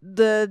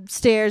the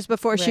stairs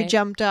before she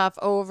jumped off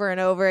over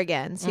and over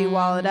again. So you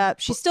wall it up.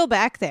 She's still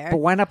back there. But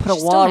why not put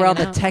She's a wall still around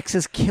the hanging out.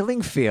 Texas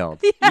killing field?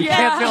 You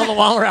can't build a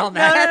wall around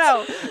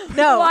that.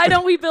 No. Why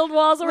don't we build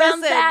walls around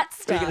Listen, that Are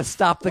you stuff? going to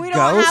stop the we ghost?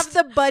 don't have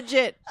the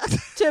budget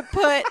to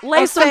put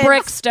Lay a some fence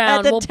bricks down.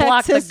 at the We'll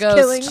block the Texas ghost.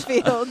 killing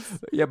fields.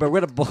 Yeah, but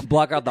we're going to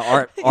block out the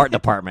art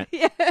department.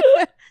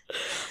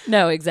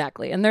 No,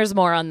 exactly. And there's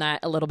more on that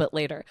a little bit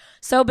later.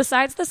 So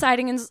besides the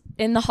sightings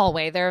in the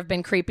hallway, there have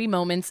been creepy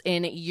moments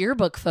in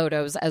yearbook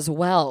photos as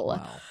well.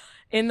 Wow.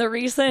 In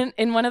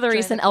one of the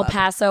recent El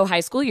Paso high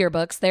school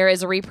yearbooks, there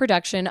is a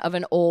reproduction of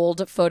an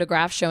old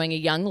photograph showing a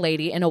young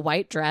lady in a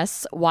white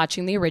dress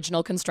watching the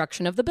original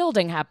construction of the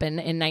building happen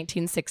in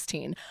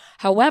 1916.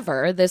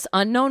 However, this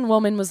unknown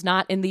woman was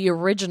not in the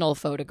original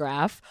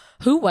photograph.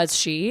 Who was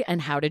she,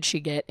 and how did she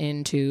get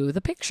into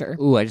the picture?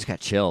 Ooh, I just got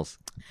chills.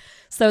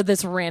 So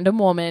this random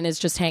woman is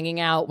just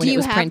hanging out when Do it you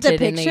was have printed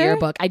the in the picture?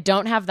 yearbook. I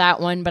don't have that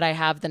one, but I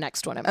have the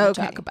next one I'm going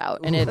to Okay. talk about,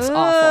 and it's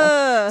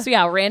awful. So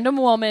yeah, random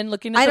woman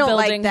looking I at the don't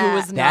like building that. who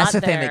was That's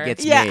not the thing there. that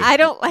gets Yeah, me. I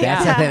don't like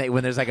That's that. the thing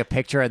when there's like a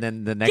picture and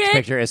then the next Get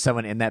picture is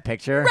someone in that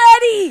picture.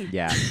 Ready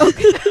Yeah.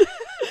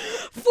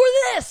 for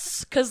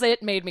this, because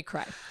it made me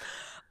cry.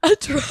 A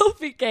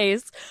trophy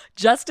case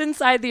just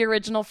inside the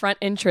original front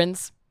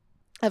entrance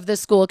of the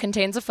school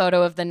contains a photo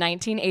of the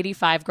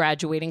 1985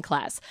 graduating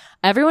class.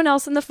 Everyone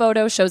else in the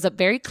photo shows up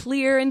very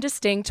clear and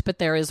distinct, but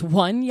there is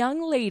one young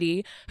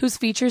lady whose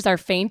features are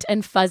faint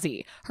and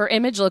fuzzy. Her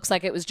image looks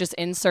like it was just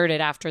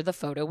inserted after the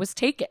photo was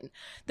taken.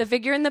 The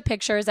figure in the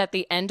picture is at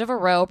the end of a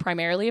row,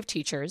 primarily of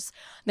teachers.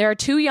 There are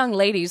two young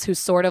ladies who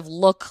sort of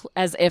look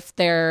as if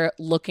they're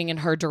looking in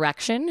her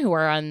direction, who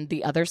are on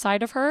the other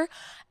side of her.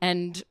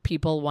 And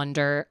people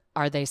wonder,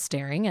 are they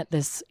staring at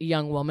this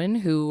young woman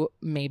who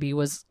maybe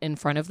was in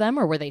front of them,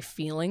 or were they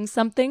feeling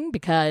something?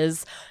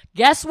 Because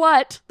guess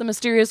what? The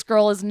mysterious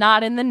girl is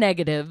not in the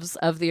negatives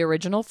of the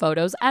original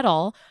photos at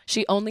all.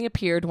 She only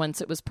appeared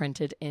once it was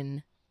printed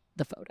in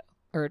the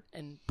photo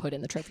and put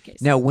in the trophy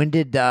case. Now, when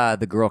did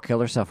the girl kill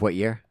herself? What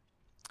year?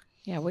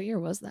 Yeah, what year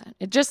was that?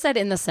 It just said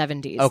in the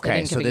 70s. They Okay,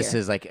 didn't so give a this year.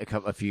 is like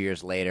a few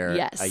years later.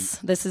 Yes,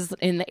 this is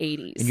in the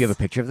 80s. And you have a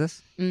picture of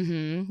this?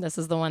 Mm-hmm. This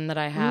is the one that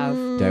I have.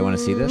 Do I want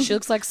to see this? She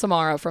looks like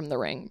Samara from The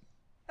Ring.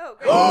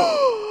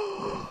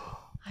 Oh,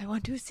 I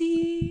want to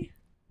see.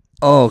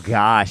 Oh,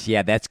 gosh.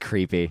 Yeah, that's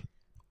creepy.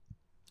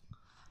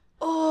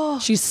 Oh,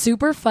 She's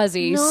super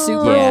fuzzy,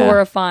 super Yeah.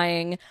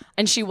 horrifying,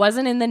 and she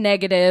wasn't in the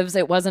negatives.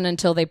 It wasn't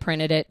until they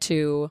printed it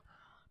to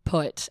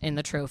put in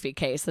the trophy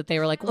case that they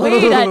were like,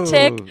 wait a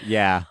tick,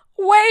 Yeah.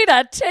 wait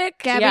a tick.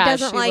 Gabby Yeah,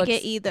 doesn't she like looks-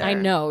 it either. I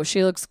know.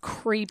 She looks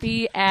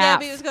creepy AF.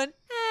 Gabby was going,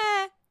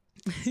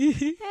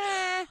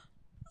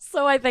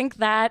 So I think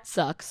that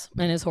sucks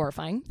and is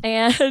horrifying.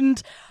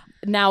 And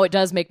now it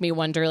does make me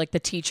wonder, like the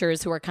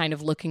teachers who are kind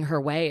of looking her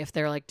way, if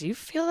they're like, do you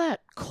feel that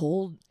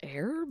cold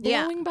air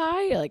blowing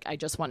by? Like, I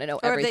just want to know Or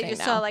if everything they just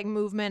now. saw like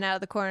movement out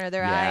of the corner of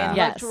their Yeah. eye and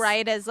Yes. looked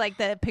right as like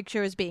the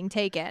picture was being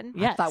taken.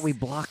 Yes. I thought we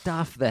blocked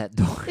off that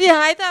door. Yeah,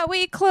 I thought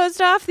we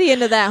closed off the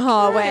end of that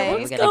hallway.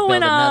 What's We gotta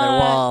going build another on?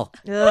 wall.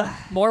 Ugh.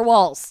 More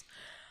walls.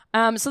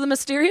 So the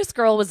mysterious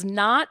girl was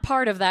not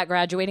part of that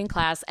graduating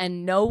class,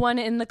 and no one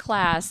in the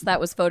class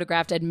that was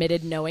photographed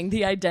admitted knowing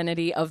the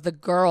identity of the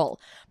girl.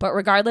 But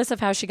regardless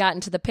of how she got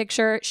into the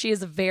picture, she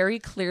is very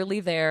clearly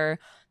there.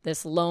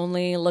 This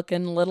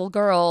lonely-looking little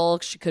girl.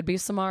 She could be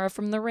Samara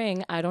from The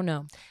Ring. I don't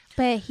know.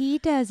 But he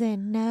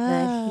doesn't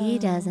know.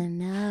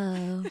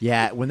 know.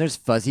 Yeah, when there's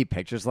fuzzy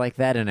pictures like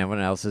that and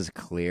everyone else is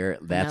clear,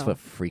 that's No. what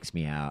freaks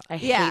me out. I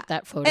Yeah. hate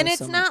that photo And it's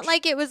so not much.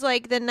 like it was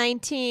like the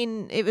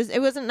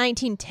it wasn't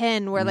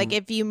 1910 where like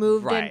if you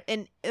moved Right.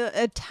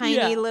 a tiny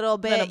Yeah, little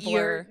then a bit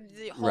blur.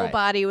 the whole Right.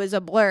 body was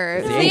a blur.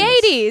 It was The the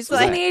 80s. 80s. It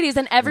was in the 80s,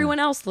 and everyone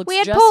else looks We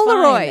had just fine.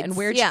 Polaroids, And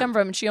where'd yeah. she come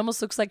from? And she almost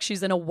looks like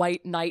she's in a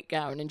white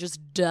nightgown and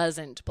just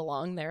doesn't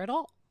belong there at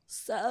all.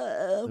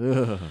 So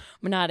Ugh.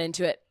 I'm not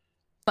into it.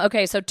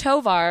 Okay, so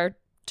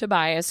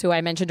Tobias, who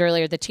I mentioned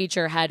earlier, the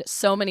teacher, had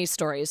so many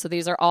stories. So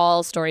these are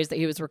all stories that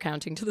he was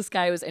recounting to this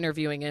guy who was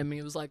interviewing him.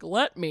 He was like,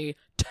 let me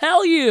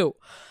tell you.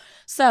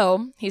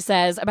 So he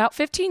says, about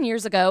 15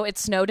 years ago, it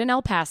snowed in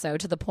El Paso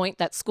to the point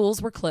that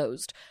schools were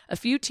closed. A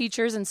few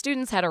teachers and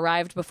students had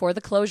arrived before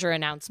the closure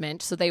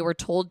announcement, so they were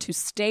told to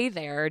stay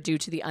there due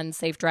to the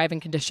unsafe driving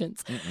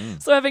conditions.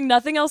 So having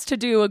nothing else to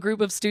do, a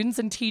group of students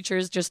and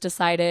teachers just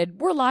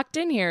decided, we're locked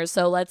in here,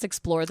 so let's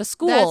explore the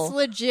school. That's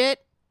legit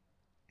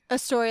a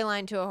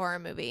storyline to a horror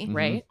movie.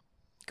 Right?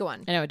 Go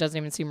on. I know, it doesn't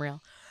even seem real.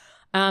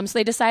 So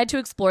they decide to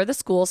explore the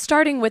school,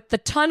 starting with the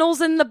tunnels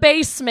in the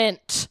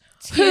basement.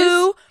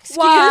 Who,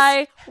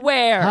 why,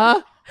 where?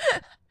 Huh?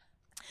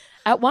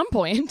 At one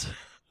point,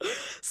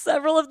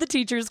 Several of the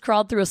teachers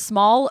crawled through a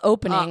small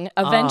opening,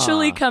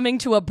 eventually coming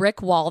to a brick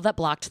wall that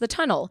blocked the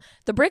tunnel.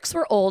 The bricks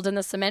were old and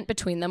the cement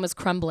between them was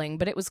crumbling,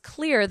 but it was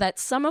clear that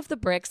some of the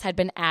bricks had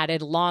been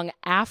added long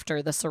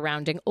after the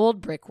surrounding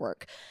old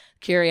brickwork.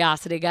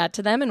 Curiosity got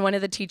to them, and one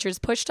of the teachers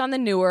pushed on the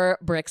newer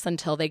bricks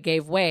until they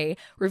gave way,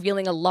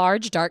 revealing a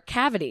large, dark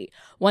cavity.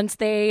 Once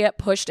they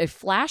pushed a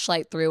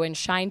flashlight through and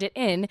shined it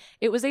in,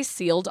 it was a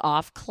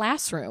sealed-off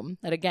classroom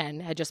that, again,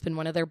 had just been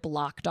one of their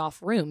blocked-off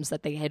rooms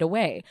that they hid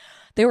away.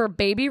 There were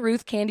Baby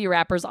Ruth candy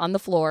wrappers on the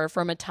floor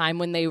from a time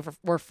when they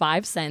were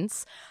 5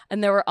 cents,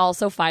 and there were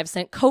also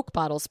 5-cent Coke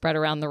bottles spread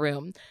around the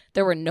room.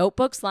 There were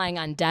notebooks lying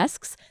on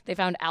desks. They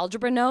found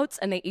algebra notes,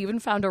 and they even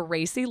found a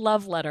racy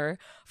love letter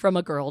from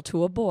a girl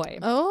to a boy.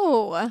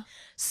 Oh.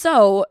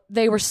 So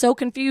they were so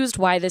confused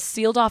why this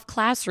sealed-off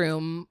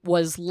classroom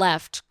was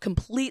left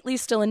completely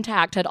still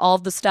intact, had all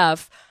of the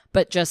stuff,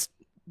 but just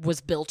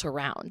was built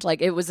around.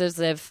 Like, it was as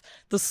if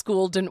the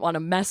school didn't want to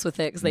mess with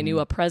it because they knew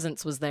a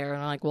presence was there.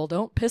 And I'm like, well,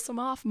 don't piss them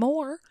off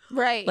more.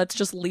 Right. Let's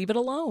just leave it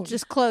alone.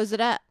 Just close it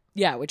up.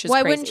 Yeah, which is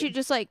Why crazy. wouldn't you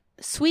just, like,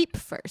 sweep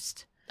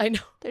first? I know.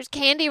 There's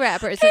candy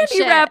wrappers and Candy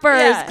shit. wrappers.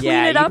 Yeah. Clean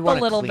it you'd up a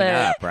wanna little clean bit.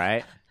 up,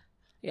 right?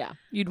 Yeah,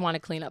 you'd want to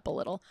clean up a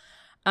little.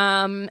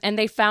 And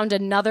they found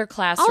another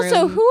classroom.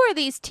 Also, who are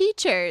these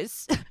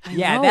teachers?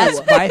 Yeah, know. that's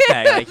my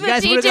thing. Like, you The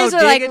guys wanna teachers go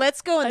are like, digging?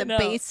 let's go in I the know.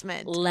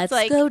 basement. Let's It's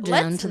like, go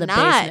down let's to the not.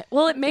 basement.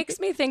 Well, it makes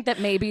me think that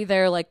maybe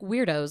they're like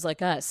weirdos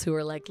like us who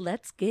are like,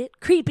 let's get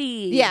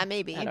creepy. Yeah,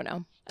 maybe. I don't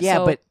know. Yeah,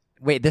 So, but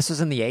wait, this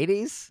was in the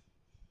 80s?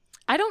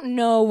 I don't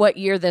know what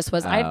year this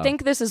was. I Oh.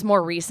 think this is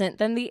more recent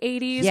than the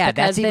 80s. Yeah,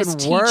 because that's even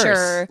this worse.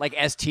 teacher, Like,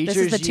 as teachers,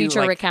 this is the you, teacher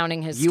like,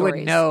 recounting his you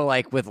stories. would know,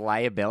 like, with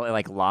liability,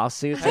 like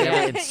lawsuits and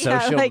Yeah. in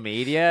social like,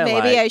 media.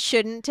 Maybe like, I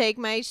shouldn't take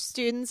my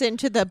students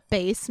into the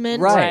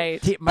basement.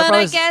 Right. My But I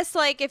brother's- guess,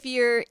 like, if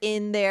you're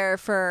in there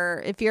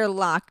if you're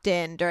locked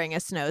in during a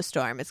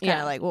snowstorm, it's kind of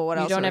Yeah. like, well, what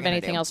you else don't are we have gonna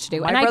anything do? else to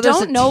do. My And I brother's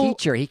don't a know.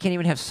 teacher. He can't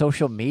even have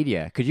social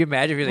media. Could you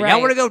imagine if you're like, Right.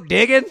 y'all want to go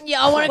digging?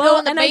 Y'all want to Well, go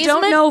in the and basement?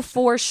 I don't know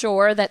for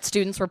sure that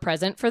students were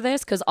present for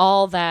this because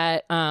all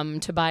that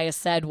Tobias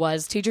said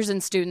was teachers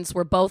and students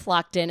were both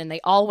locked in and they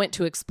all went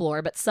to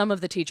explore, but some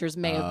of the teachers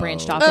may have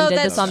branched off and did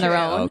that's this on their true.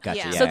 own. Oh, gotcha.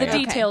 Yeah. Yeah, So the yeah.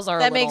 details are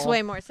a that makes little-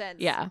 way more sense.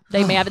 Yeah,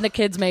 they may have, and the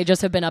kids may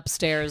just have been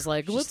upstairs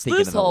like, Just what's thinking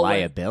this of the hallway?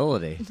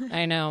 liability.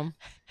 I know.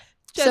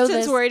 Justin's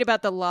this- worried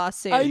about the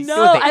lawsuits. I know.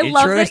 What, the I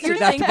love that interest you're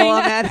deductible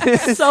on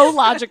thinking that? so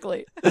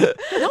logically.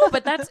 No,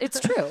 but it's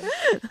true.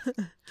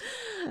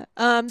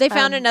 They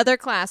found another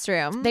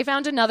classroom. They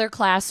found another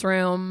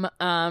classroom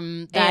that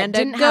and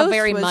didn't a have ghost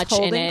very was much in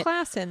holding it.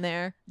 class in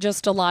there.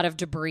 Just a lot of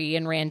debris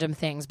and random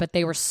things, but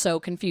they were so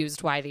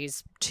confused why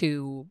these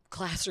two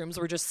classrooms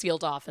were just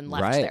sealed off and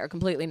left Right. there,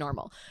 completely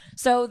normal.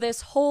 So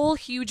this whole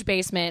huge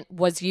basement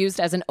was used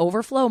as an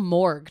overflow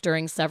morgue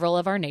during several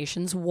of our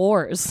nation's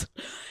wars.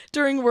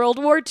 During World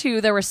War II,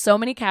 there were so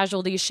many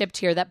casualties shipped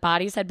here that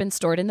bodies had been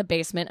stored in the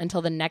basement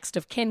until the next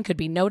of kin could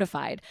be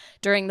notified.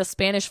 During the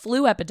Spanish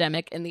flu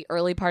epidemic in the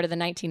early part of the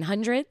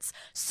 1900s,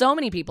 so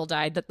many people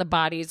died that the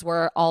bodies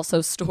were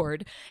also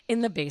stored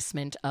in the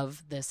basement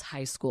of this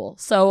high school.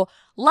 So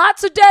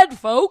lots of dead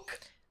folk.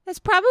 That's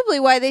probably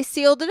why they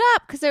sealed it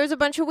up, because there was a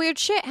bunch of weird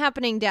shit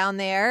happening down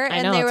there. I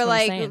And know, they that's were what I'm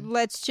like, saying.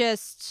 let's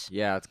just...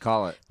 Yeah, let's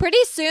call it.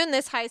 Pretty soon,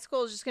 this high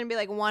school is just going to be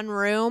like one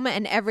room,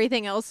 and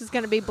everything else is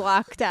going to be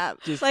blocked up.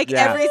 Like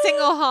yeah. every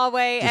single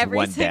hallway, Just every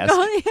one single...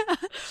 desk. Yeah,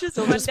 just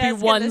It'll one just be desk in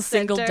one the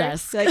single center.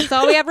 desk. Like, that's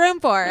all we have room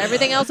for.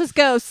 Everything else is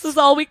ghosts. This is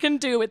all we can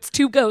do. It's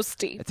too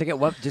ghosty. It's like,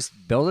 what? Just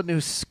build a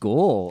new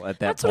school at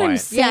that That's point. what I'm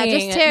Yeah,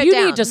 saying. just tear it you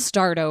down. need to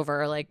start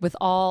over. Like with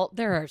all,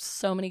 there are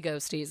so many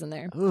ghosties in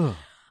there. Ugh.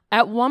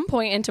 At one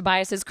point in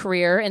Tobias's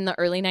career in the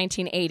early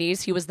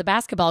 1980s, he was the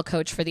basketball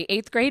coach for the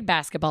 8th grade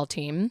basketball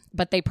team,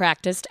 but they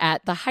practiced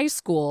at the high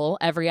school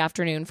every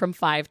afternoon from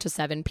 5 to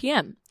 7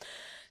 p.m.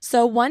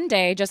 So one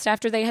day, just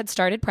after they had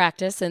started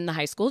practice in the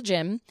high school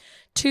gym,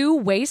 2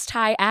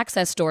 waist-high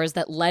access doors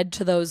that led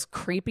to those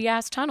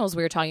creepy-ass tunnels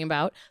we were talking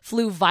about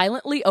flew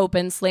violently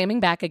open,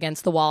 slamming back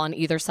against the wall on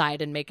either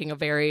side and making a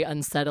very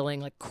unsettling,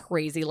 like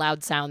crazy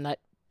loud sound that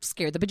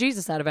scared the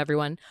bejesus out of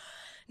everyone.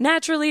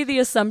 Naturally, the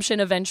assumption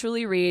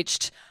eventually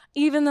reached,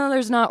 even though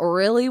there's not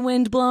really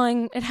wind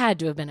blowing, it had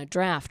to have been a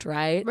draft,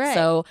 right? Right.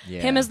 So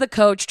Yeah. him as the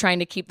coach trying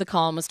to keep the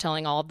calm was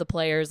telling all of the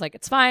players, like,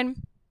 it's fine.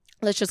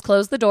 Let's just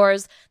close the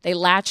doors. They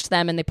latched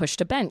them and they pushed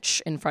a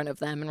bench in front of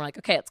them and were like,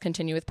 okay, let's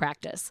continue with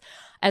practice.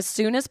 As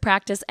soon as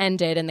practice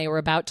ended and they were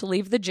about to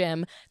leave the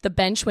gym, the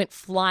bench went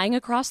flying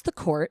across the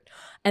court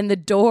and the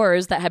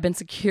doors that had been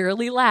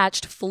securely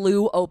latched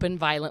flew open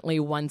violently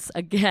once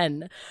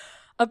again.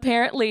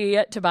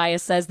 Apparently,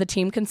 Tobias says the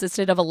team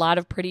consisted of a lot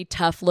of pretty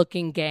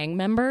tough-looking gang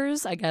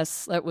members. I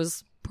guess that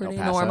was pretty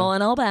El Paso. normal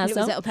in El Paso. It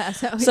was El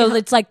Paso. So yeah.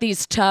 it's like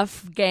these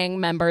tough gang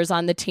members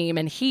on the team,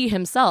 and he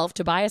himself,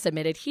 Tobias,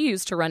 admitted he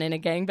used to run in a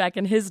gang back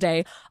in his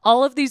day.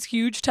 All of these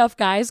huge tough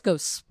guys go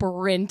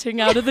sprinting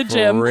out of the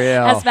gym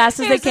real. as fast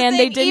as Here's they the can. They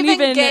thing, didn't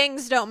even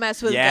gangs don't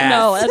mess with Yeah. gangs.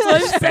 No, that's what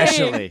I'm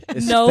Especially-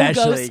 saying. No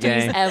especially ghosties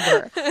gang.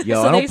 ever.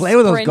 Yo, So I they don't play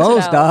with those sprinted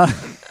ghosts, out. dog.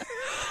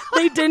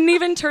 They didn't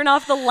even turn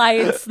off the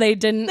lights. They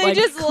didn't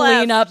just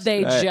clean left. up.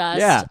 They just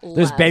yeah.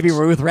 There's left. Baby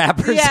Ruth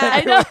wrappers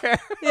everywhere.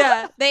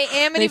 Yeah, they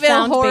They Amityville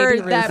found hoard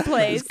Baby that Ruth.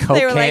 place. Coke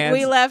They were like, cans.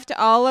 we left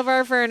all of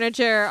our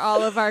furniture,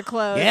 all of our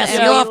clothes. Yes, and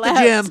get we off the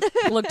left.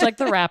 gym. Looked like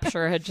the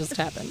rapture had just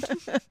happened.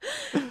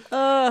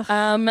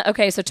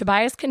 Okay, so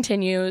Tobias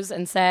continues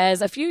and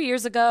says, a few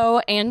years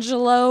ago,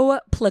 Angelo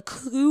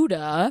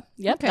Placluda,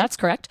 that's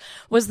correct,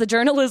 was the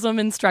journalism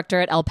instructor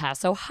at El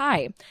Paso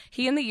High.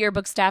 He and the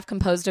yearbook staff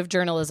composed of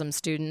journalism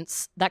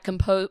students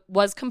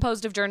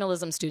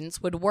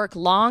would work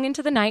long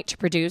into the night to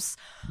produce,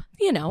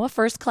 a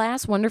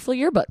first-class, wonderful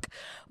yearbook.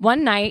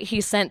 One night,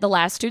 he sent the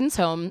last students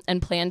home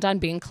and planned on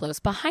being close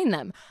behind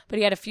them, but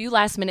he had a few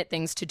last-minute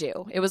things to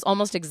do. It was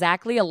almost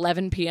exactly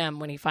 11 p.m.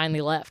 when he finally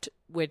left,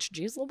 which,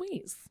 geez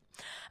Louise.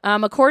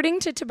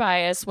 According to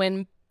Tobias,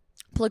 when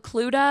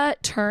Placluda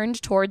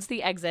turned towards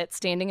the exit,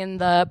 standing in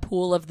the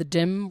pool of the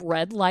dim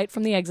red light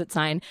from the exit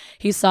sign,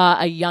 he saw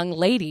a young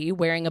lady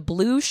wearing a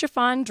blue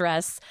chiffon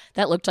dress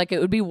that looked like it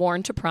would be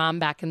worn to prom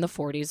back in the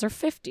 40s or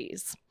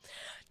 50s.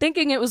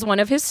 Thinking it was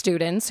one of his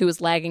students who was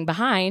lagging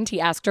behind,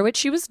 he asked her what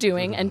she was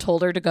doing and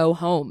told her to go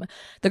home.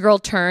 The girl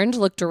turned,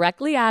 looked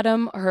directly at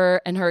him,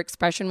 and her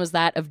expression was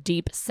that of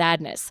deep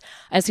sadness.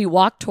 As he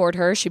walked toward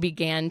her, she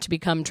began to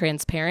become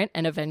transparent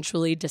and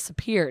eventually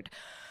disappeared.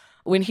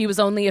 When he was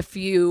only a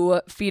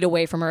few feet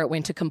away from her, it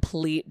went to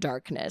complete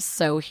darkness.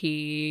 So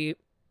he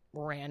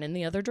ran in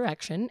the other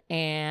direction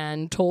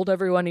and told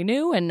everyone he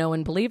knew, and no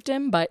one believed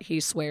him, but he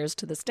swears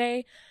to this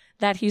day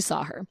that he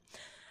saw her.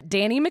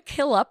 Danny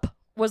McKillop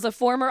was a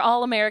former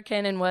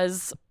All-American and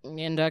was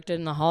inducted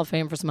in the Hall of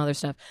Fame for some other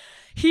stuff.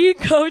 He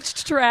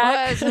coached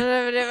track. He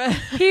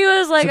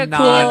was like Some a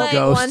cool... He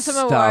Ghost won some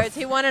stuff. awards.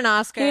 He won an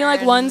Oscar. He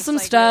and won it's, some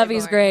stuff. really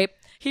He's boring. great.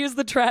 He was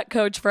the track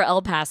coach for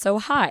El Paso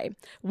High.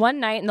 One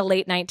night in the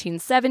late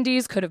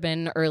 1970s, could have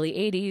been early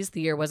 80s,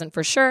 the year wasn't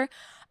for sure,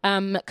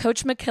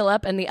 Coach McKillop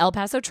and the El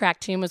Paso track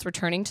team was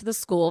returning to the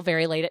school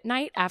very late at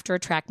night after a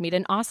track meet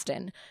in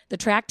Austin. The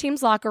track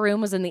team's locker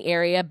room was in the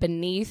area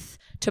beneath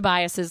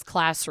Tobias's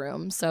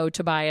classroom, so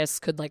Tobias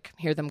could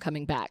hear them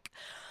coming back.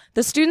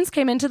 The students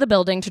came into the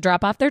building to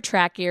drop off their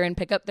track gear and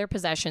pick up their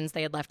possessions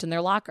they had left in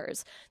their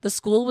lockers. The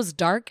school was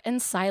dark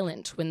and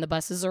silent when the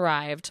buses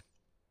arrived.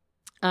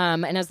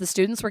 And as the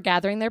students were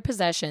gathering their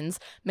possessions,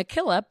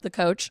 McKillop, the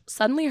coach,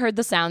 suddenly heard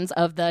the sounds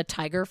of the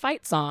Tiger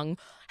Fight song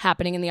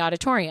happening in the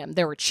auditorium.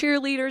 There were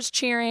cheerleaders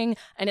cheering,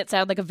 and it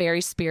sounded like a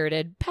very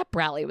spirited pep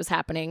rally was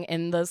happening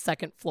in the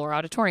second floor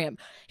auditorium.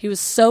 He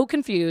was so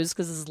confused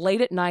because it's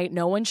late at night.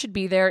 No one should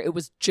be there. It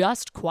was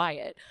just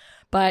quiet.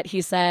 But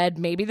he said,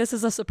 maybe this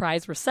is a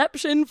surprise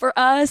reception for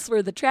us.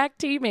 We're the track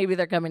team. Maybe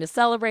they're coming to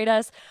celebrate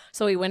us.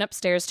 So he went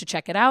upstairs to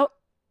check it out.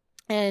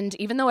 And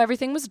even though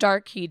everything was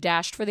dark, he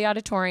dashed for the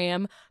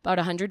auditorium about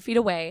 100 feet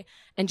away.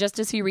 And just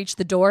as he reached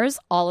the doors,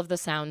 all of the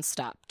sounds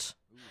stopped.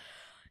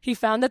 He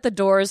found that the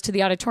doors to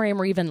the auditorium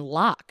were even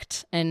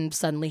locked, and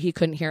suddenly he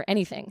couldn't hear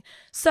anything.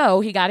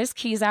 So he got his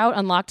keys out,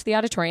 unlocked the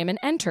auditorium, and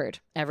entered.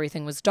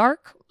 Everything was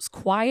dark, it was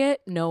quiet,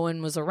 no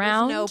one was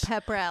around. No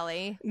pep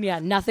rally. Yeah,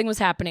 nothing was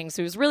happening.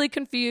 So he was really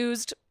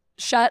confused,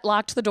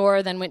 locked the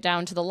door, then went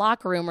down to the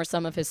locker room where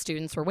some of his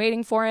students were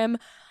waiting for him.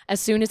 As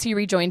soon as he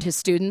rejoined his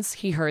students,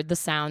 he heard the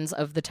sounds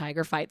of the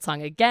Tiger Fight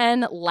song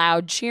again,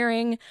 loud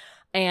cheering,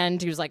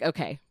 and he was like,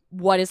 okay,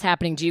 what is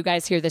happening? Do you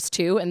guys hear this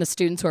too? And the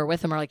students who are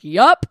with him are like,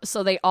 yup.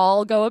 So they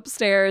all go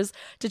upstairs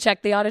to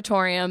check the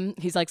auditorium.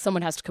 He's like,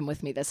 someone has to come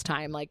with me this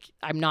time.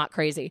 I'm not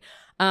crazy.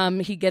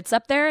 He gets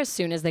up there. As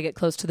soon as they get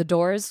close to the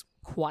doors,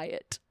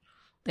 quiet.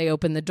 They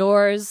open the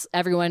doors.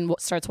 Everyone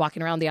starts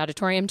walking around the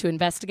auditorium to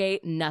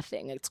investigate.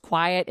 Nothing. It's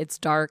quiet. It's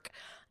dark.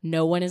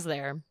 No one is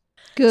there.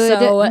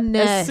 So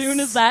as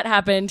soon as that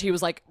happened, he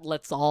was like,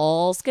 let's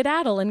all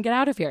skedaddle and get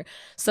out of here.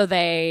 So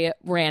they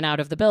ran out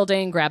of the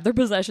building, grabbed their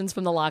possessions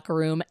from the locker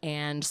room,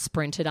 and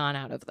sprinted on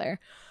out of there.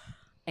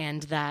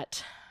 And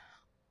that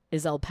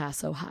is El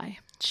Paso High.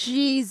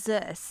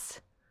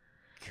 Jesus.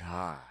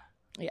 God,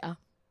 Yeah.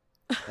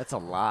 that's a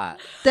lot.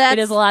 It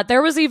is a lot.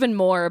 There was even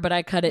more, but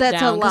I cut it That's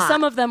down a because lot.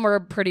 some of them were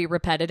pretty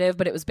repetitive,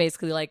 but it was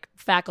basically like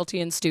faculty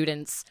and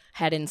students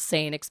had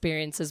insane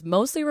experiences,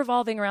 mostly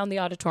revolving around the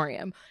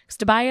auditorium. Because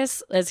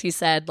Tobias, as he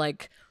said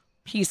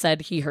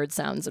he heard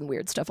sounds and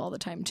weird stuff all the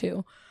time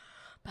too.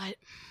 But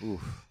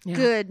yeah.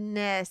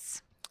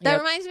 Goodness. That Yep.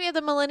 reminds me of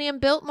the Millennium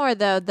Biltmore,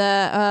 though.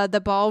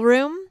 The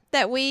ballroom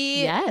that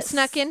we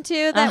snuck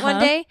into that one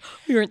day.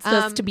 We weren't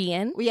supposed to be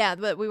in. Yeah,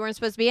 but we weren't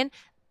supposed to be in.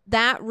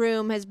 That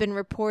room has been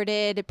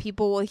reported.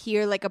 People will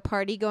hear a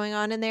party going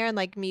on in there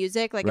and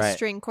music, a Right.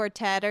 string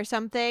quartet or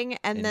something.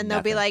 And then they'll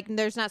nothing. be like,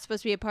 there's not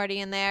supposed to be a party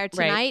in there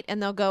tonight. Right.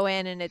 And they'll go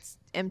in and it's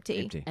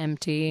empty.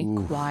 Empty,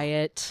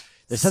 quiet.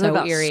 There's something So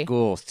about eerie.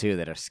 schools, too,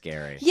 that are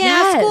scary. Yeah,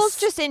 Yes. schools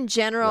just in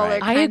general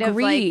Right. are I kind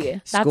agree. of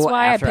like... That's School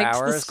why I after picked the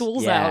hours,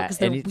 schools yeah, out, because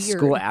they're and weird.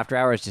 School after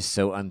hours is just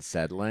so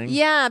unsettling.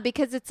 Yeah,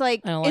 because it's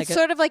like, I don't like it's it.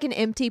 sort of like an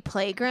empty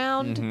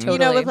playground, you know,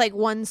 Totally. with like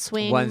one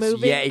swing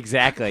moving. Yeah,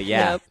 exactly.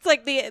 Yeah. Yep. It's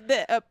like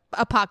the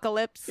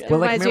apocalypse. It Well,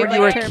 like, reminds me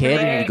remember of, when you were like, a kid and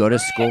Terminator. you'd go to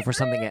school for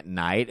something at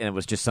night and it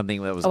was just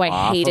something that was Oh, I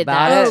off hated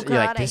about that. it? Oh, You're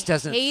like, God, this I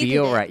doesn't hated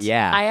feel it. right.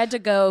 Yeah. I had to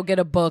go get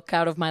a book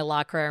out of my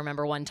locker. I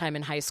remember one time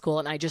in high school,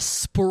 and I just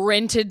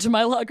sprinted to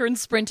my locker and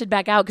sprinted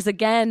back out. Because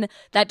again,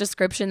 that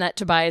description that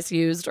Tobias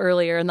used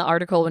earlier in the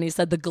article when he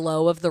said the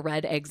glow of the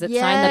red exit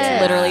sign, that's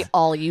Yes. literally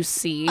all you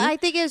see. I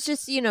think it's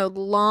just, you know,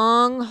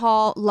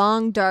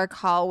 long dark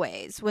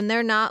hallways when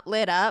they're not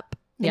lit up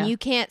and Yeah. you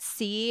can't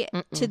see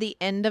to the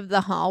end of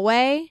the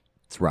hallway.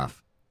 It's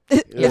rough.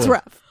 It's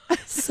rough.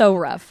 So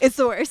rough. It's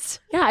the worst.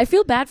 Yeah, I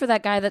feel bad for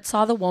that guy that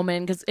saw the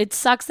woman, because it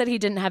sucks that he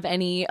didn't have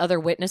any other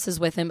witnesses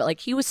with him, but like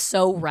he was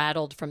so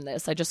rattled from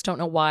this. I just don't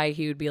know why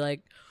he would be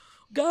like,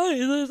 guys,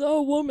 there's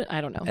a woman.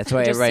 I don't know. That's It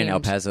why just everybody in El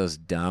seemed- Paso's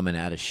dumb and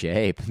out of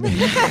shape.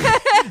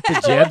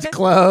 The gym's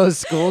closed.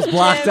 School's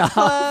blocked Gym's off.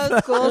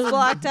 closed, school's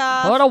blocked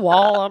off. Put a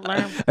wall up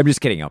there. I'm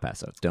just kidding, El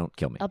Paso. Don't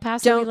kill me. El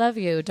Paso, we Don't love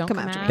you. Don't come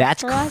come, after me.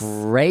 That's after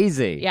us.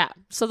 crazy. Yeah.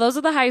 So those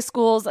are the high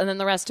schools, and then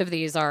the rest of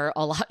these are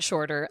a lot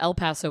shorter. El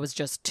Paso is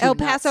just too El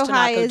nuts Paso to not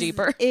High go is,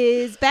 deeper.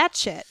 is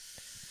batshit.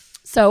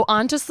 So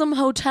on to some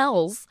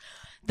hotels.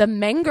 The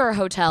Menger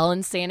Hotel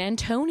in San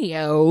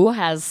Antonio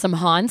has some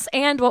haunts.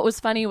 And what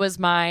was funny was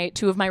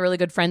two of my really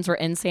good friends were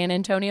in San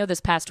Antonio this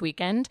past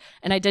weekend.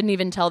 And I didn't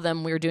even tell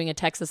them we were doing a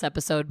Texas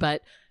episode,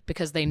 but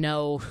because they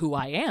know who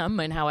I am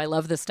and how I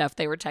love this stuff,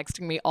 they were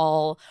texting me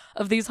all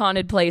of these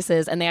haunted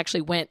places. And they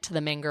actually went to the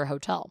Menger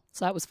Hotel.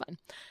 So that was fun.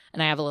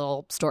 And I have a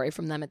little story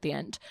from them at the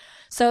end.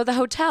 So the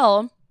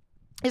hotel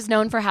is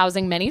known for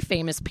housing many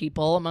famous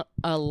people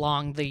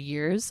over the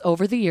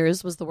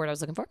years was the word I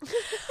was looking for.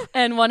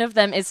 And one of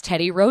them is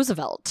Teddy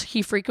Roosevelt.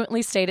 He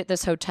frequently stayed at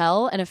this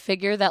hotel, and a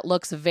figure that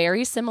looks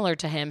very similar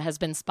to him has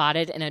been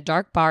spotted in a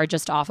dark bar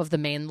just off of the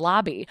main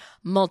lobby.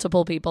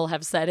 Multiple people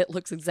have said it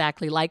looks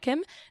exactly like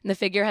him, and the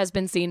figure has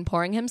been seen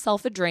pouring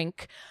himself a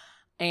drink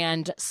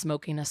and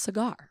smoking a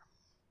cigar.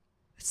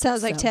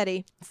 Sounds like So-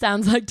 Teddy.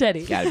 Sounds like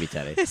Teddy. Gotta be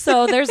Teddy.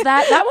 So there's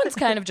that. That one's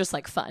kind of just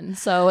like fun.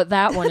 So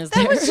that one is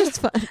there. That was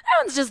just fun. That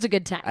one's just a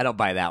good time. I don't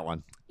buy that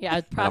one. Yeah,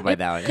 it's I don't probably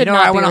buy that one. could You know not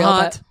where I be want to real,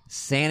 haunt?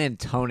 San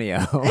Antonio.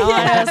 but- Oh,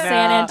 yeah,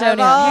 San Antonio. Of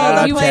all No,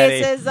 the he, was,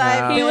 Teddy. places No.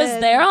 I've he was been.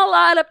 there a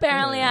lot,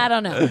 apparently. I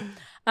don't know.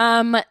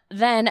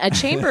 Then a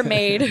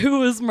chambermaid who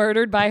was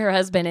murdered by her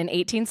husband in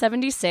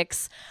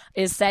 1876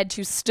 is said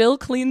to still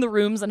clean the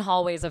rooms and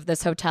hallways of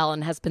this hotel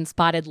and has been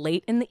spotted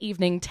late in the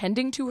evening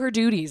tending to her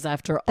duties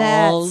after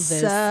all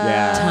this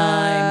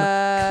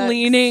time.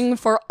 Cleaning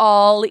for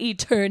all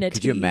eternity.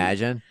 Could you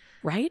imagine?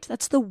 Right?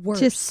 That's the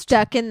worst. Just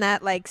stuck in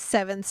that like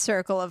seventh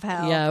circle of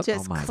hell. Yep.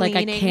 Just Oh my. It's like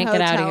I cleaning can't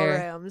get out of hotel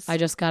here. rooms. I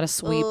just got to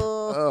sweep.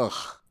 Ugh. Ugh.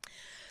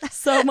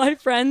 So my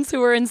friends who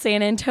were in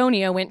San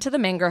Antonio went to the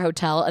Menger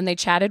Hotel and they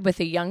chatted with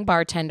a young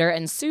bartender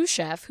and sous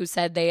chef who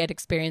said they had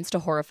experienced a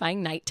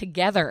horrifying night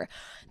together.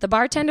 The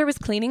bartender was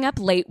cleaning up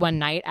late one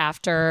night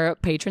after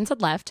patrons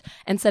had left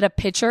and said a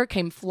pitcher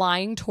came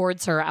flying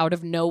towards her out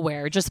of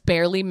nowhere, just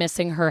barely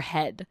missing her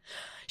head.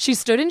 She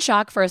stood in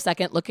shock for a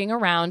second, looking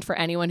around for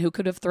anyone who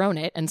could have thrown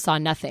it, and saw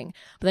nothing.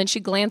 But then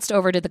she glanced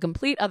over to the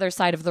complete other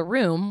side of the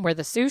room where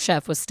the sous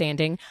chef was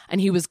standing,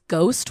 and he was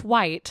ghost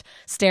white,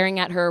 staring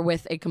at her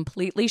with a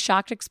completely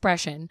shocked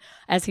expression.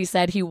 As he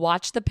said, he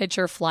watched the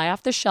pitcher fly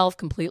off the shelf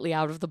completely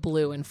out of the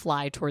blue and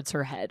fly towards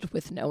her head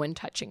with no one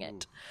touching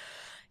it.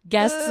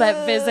 Guests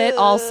that visit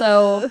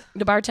also,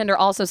 the bartender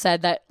also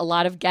said that a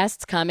lot of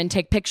guests come and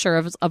take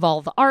pictures of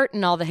all the art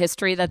and all the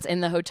history that's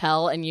in the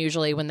hotel. And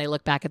usually when they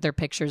look back at their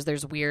pictures,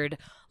 there's weird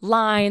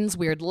lines,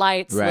 weird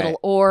lights, Right. little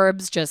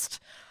orbs, just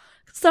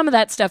some of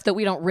that stuff that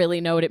we don't really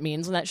know what it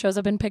means when that shows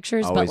up in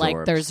pictures. Always but like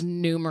orbs. there's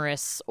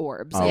numerous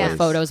orbs in Always. the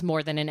photos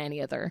more than in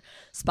any other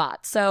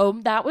spot. So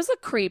that was a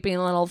creepy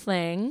little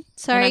thing.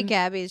 Sorry, And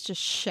Gabby's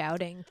just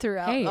shouting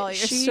throughout Hey, all your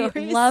she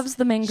stories. loves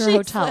the Menger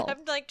Hotel.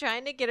 I'm like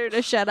trying to get her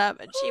to shut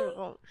up, and she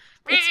won't.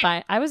 It's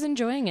fine. I was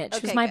enjoying it.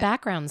 She was Okay, my good.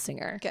 background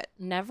singer. Good.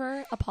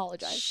 Never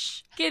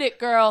apologize. Get it,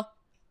 girl.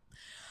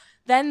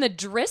 Then the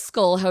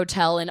Driscoll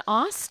Hotel in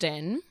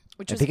Austin,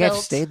 which I was think built. I've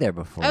stayed there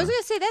before. I was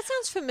gonna say that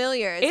sounds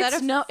familiar. Is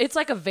that It's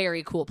like a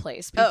very cool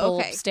place. Oh, People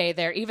okay. stay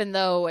there, even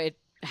though it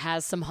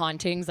has some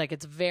hauntings. Like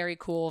it's very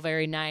cool,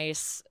 very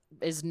nice.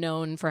 Is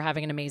known for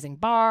having an amazing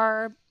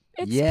bar.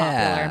 It's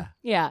Yeah. popular.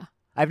 Yeah.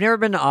 I've never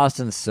been to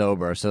Austin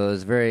sober, so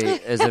there's a very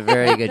good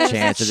There's a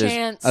chance that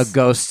chance. there's a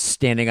ghost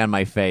standing on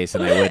my face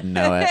and I wouldn't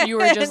know it. You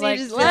were just And you like,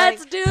 just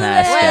let's do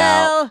passed this.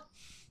 out. well,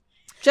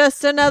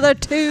 just another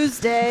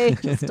Tuesday.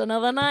 Just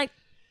another night.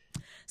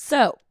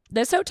 So,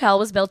 this hotel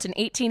was built in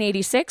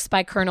 1886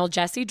 by Colonel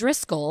Jesse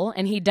Driscoll,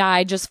 and he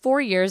died just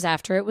 4 years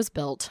after it was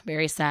built.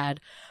 Very sad.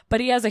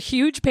 But he has a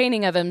huge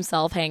painting of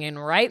himself hanging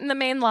right in the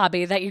main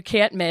lobby that you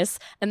can't miss.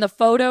 And the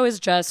photo is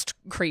just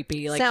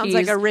creepy. Sounds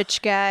like a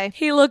rich guy.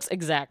 He looks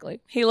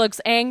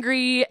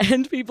angry,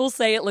 and people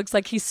say it looks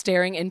like he's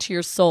staring into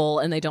your soul,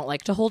 and they don't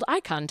like to hold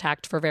eye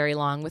contact for very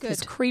long with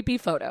his creepy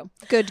photo.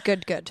 Good.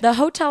 The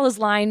hotel is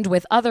lined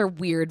with other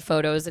weird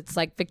photos. It's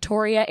like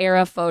Victoria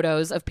era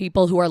photos of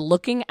people who are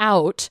looking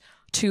out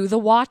to the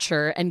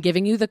watcher and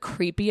giving you the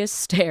creepiest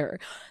stare.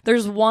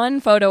 There's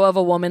one photo of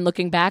a woman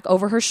looking back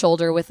over her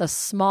shoulder with a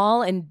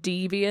small and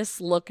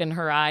devious look in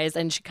her eyes,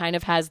 and she kind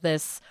of has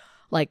this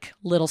like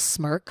little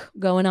smirk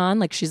going on,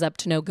 like she's up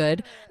to no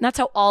good. And that's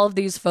how all of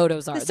these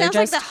photos are. This They're sounds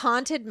like just the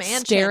haunted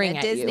mansion staring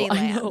at at you. Disneyland.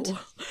 I know.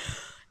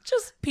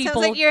 Just people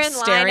sounds like you're in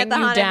line staring at the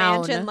you haunted down.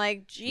 mansion,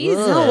 like Jesus,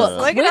 Ugh.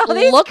 look Quit at all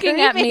these looking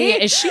at me.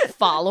 creepy- Is she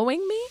following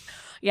me?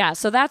 Yeah,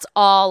 so that's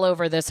all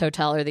over this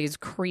hotel are these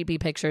creepy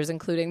pictures,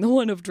 including the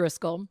one of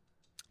Driscoll.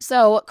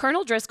 So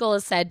Colonel Driscoll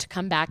is said to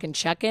come back and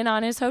check in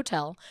on his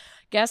hotel.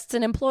 Guests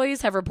and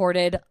employees have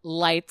reported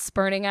lights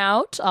burning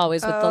out,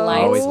 always with the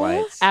lights, Always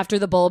lights. after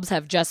the bulbs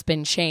have just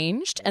been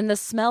changed, and the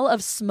smell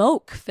of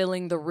smoke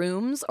filling the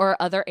rooms or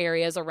other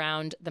areas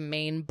around the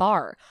main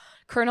bar.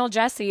 Colonel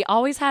Jesse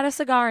always had a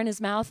cigar in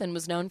his mouth and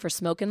was known for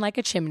smoking like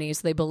a chimney,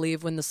 so they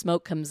believe when the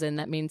smoke comes in,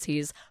 that means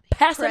he's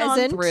passing on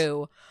Present.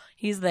 through.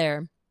 He's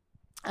there.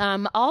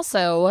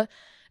 Also,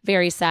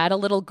 very sad, a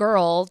little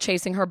girl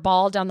chasing her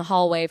ball down the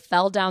hallway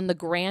fell down the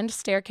grand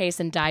staircase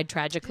and died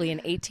tragically in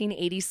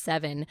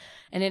 1887.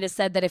 And it is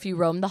said that if you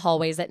roam the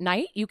hallways at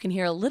night, you can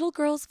hear a little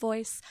girl's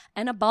voice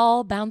and a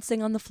ball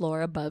bouncing on the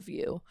floor above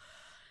you.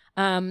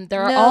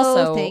 There are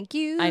also, thank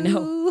you. I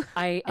know,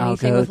 I'll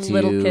anything go with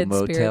little to kid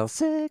Motel spirits.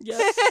 6.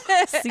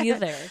 Yes. See you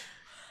there.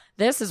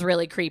 This is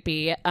really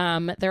creepy.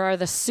 There are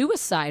the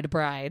suicide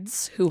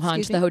brides who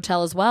haunt the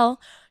hotel as well.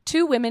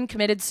 2 women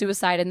committed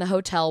suicide in the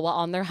hotel while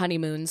on their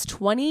honeymoons,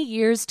 20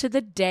 years to the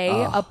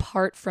day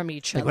apart from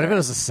each Like, other. what if it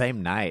was the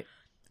same night?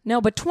 No,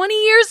 but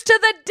 20 years to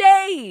the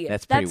day.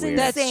 That's pretty weird.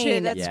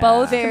 Insane. That's true. That's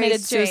Both very committed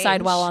suicide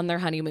strange. while on their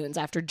honeymoons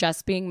after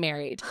just being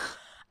married.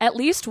 At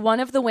least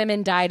one of the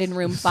women died in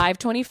room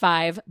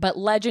 525, but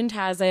legend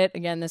has it,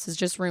 again, this is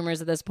just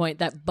rumors at this point,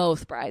 that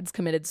both brides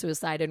committed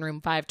suicide in room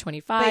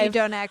 525. But you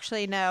don't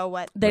actually know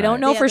what. They don't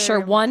know the for other sure.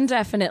 room One was.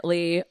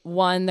 definitely.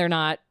 One, they're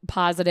not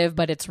positive,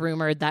 but it's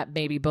rumored that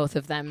maybe both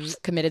of them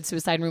committed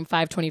suicide in room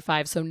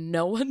 525. So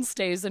no one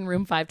stays in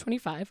room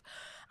 525.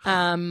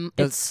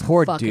 It's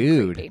poor fucking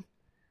dude. creepy.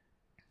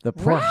 The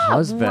poor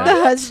husband. The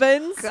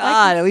husbands.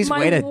 God, at least My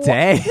wait a wa-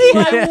 day.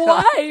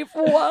 My wife,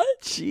 what?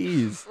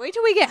 Jeez. Wait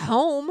till we get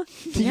home.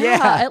 Yeah.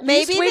 At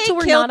least Maybe wait they till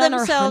we're killed not on our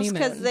themselves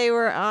because honeymoon. they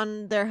were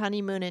on their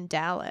honeymoon in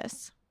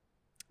Dallas.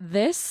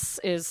 This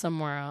is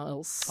somewhere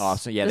else.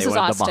 Awesome. Yeah, This they is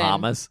went to the Austin.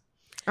 Bahamas.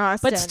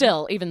 Austin. But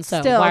still, even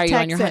so, Still, why are you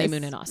on your Texas.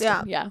 honeymoon in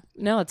Austin? Yeah.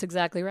 No, that's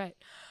exactly right.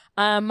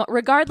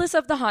 Regardless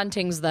of the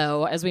hauntings,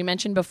 though, as we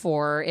mentioned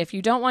before, if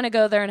you don't want to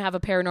go there and have a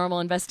paranormal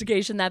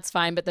investigation, that's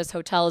fine. But this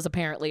hotel is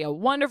apparently a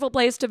wonderful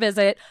place to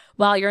visit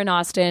while you're in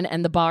Austin,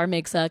 and the bar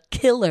makes a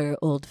killer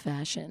old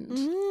fashioned.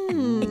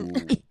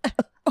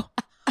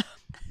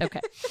 Okay.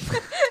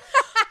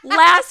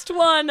 Last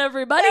one,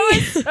 everybody.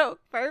 so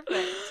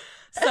perfect.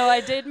 So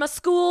I did my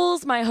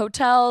schools, my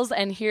hotels,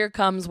 and here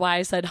comes why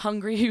I said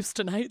hungry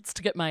Houstonites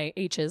to get my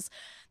H's.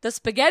 The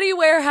Spaghetti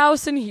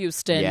Warehouse in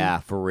Houston. Yeah,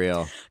 for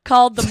real.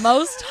 Called the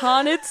most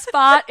haunted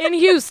spot in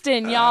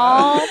Houston,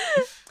 y'all.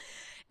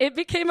 It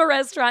became a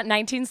restaurant in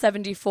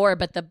 1974,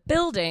 but the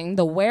building,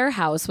 the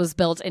warehouse, was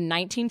built in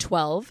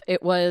 1912.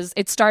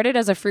 It started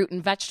as a fruit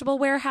and vegetable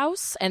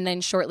warehouse, and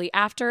then shortly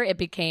after, it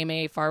became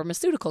a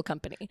pharmaceutical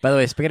company. By the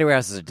way, spaghetti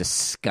warehouses are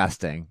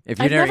disgusting. If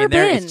you're I've never never in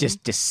there, been. it's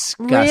just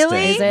disgusting.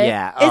 Really? Is it?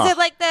 Yeah. Is it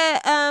like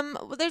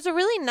the there's a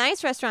really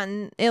nice restaurant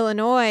in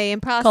Illinois and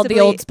possibly Called the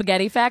Old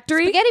Spaghetti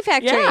Factory. Spaghetti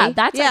Factory. Yeah,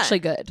 that's Yeah. actually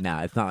good. No,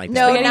 it's not like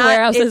No, that. Spaghetti not-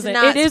 Warehouse it's isn't.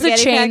 not It is a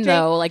Spaghetti chain, Factory?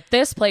 though. Like,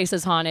 this place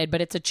is haunted, but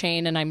it's a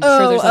chain, and I'm sure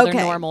Oh, there's other okay.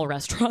 normal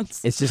restaurants.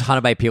 It's just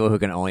haunted by people who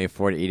can only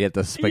afford to eat at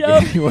the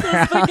spaghetti Yep,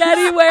 warehouse.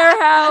 Spaghetti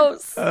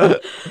Warehouse.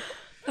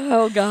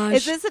 Oh, gosh.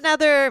 Is this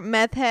another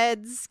meth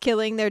heads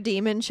killing their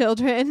demon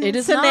children It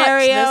is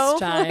scenario? not this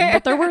time,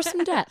 but there were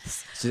some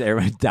deaths. It's just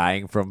everyone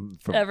dying from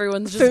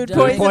Everyone's just Food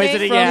dying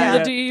poisoning, from yeah.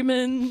 the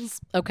demons.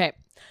 Okay.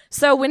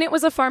 So when it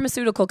was a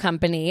pharmaceutical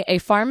company, a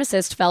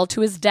pharmacist fell to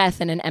his death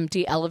in an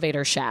empty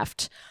elevator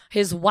shaft.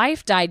 His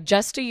wife died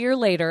just a year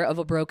later of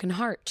a broken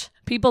heart.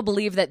 People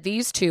believe that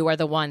these two are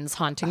the ones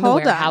haunting Hold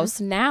the on. warehouse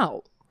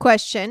now.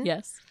 Question.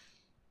 Yes.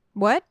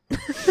 What?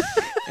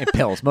 and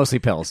pills, mostly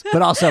pills,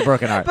 but also a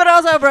broken heart. But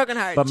also a broken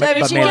heart. But ma- I mean,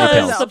 but she mainly killed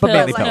pills. herself. But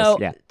mainly pills. pills,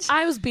 No, yeah.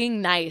 I was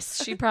being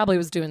nice. She probably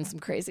was doing some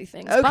crazy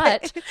things. Okay.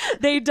 But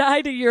they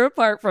died a year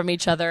apart from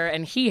each other,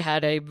 and he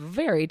had a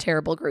very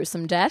terrible,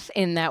 gruesome death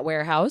in that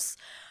warehouse.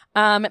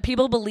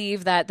 People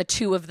believe that the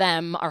two of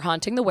them are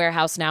haunting the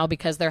warehouse now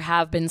because there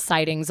have been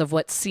sightings of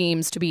what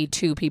seems to be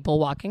two people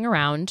walking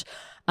around.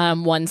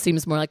 One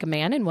seems more like a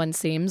man, and one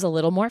seems a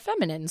little more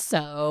feminine.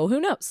 So who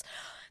knows?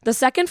 The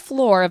second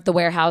floor of the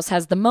warehouse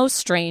has the most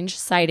strange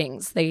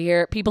sightings.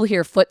 People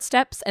hear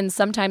footsteps, and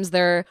sometimes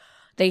they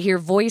hear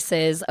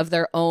voices of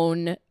their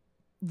own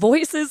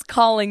voices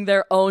calling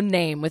their own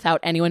name without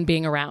anyone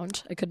being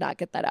around. I could not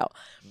get that out.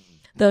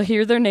 They'll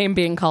hear their name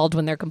being called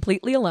when they're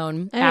completely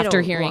alone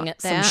after hearing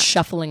some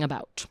shuffling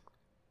about.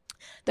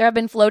 There have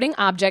been floating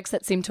objects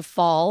that seem to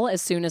fall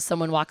as soon as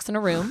someone walks in a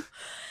room.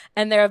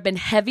 And there have been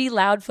heavy,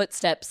 loud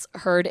footsteps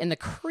heard in the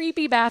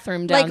creepy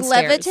bathroom downstairs.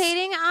 Like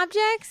levitating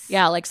objects?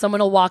 Yeah, like someone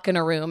will walk in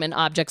a room and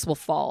objects will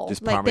fall.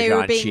 Just Like Parmesan they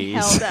were being cheese.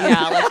 held up.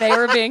 Yeah, like they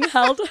were being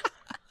held.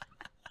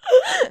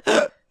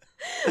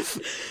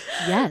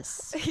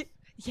 Yes.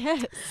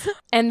 Yes.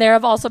 And there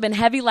have also been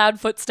heavy, loud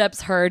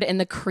footsteps heard in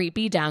the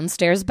creepy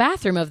downstairs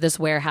bathroom of this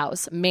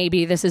warehouse.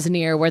 Maybe this is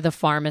near where the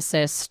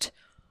pharmacist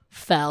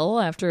fell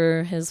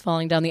after his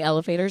falling down the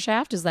elevator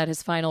shaft. Is that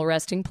his final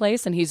resting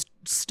place? And he's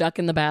stuck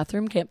in the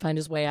bathroom, can't find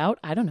his way out?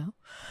 I don't know.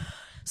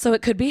 So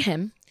it could be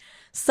him.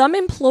 Some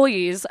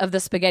employees of the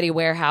spaghetti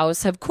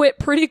warehouse have quit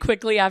pretty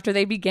quickly after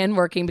they began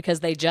working because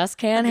they just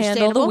can't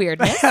handle the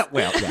weirdness.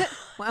 Well, yeah.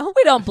 Well,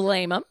 We don't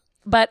blame them.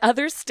 But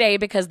others stay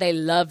because they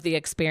love the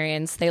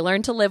experience. They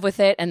learn to live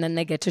with it, and then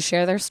they get to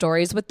share their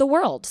stories with the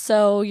world.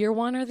 So you're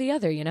one or the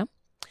other, you know?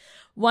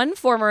 One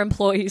former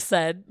employee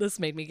said, this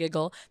made me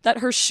giggle, that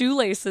her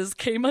shoelaces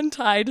came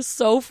untied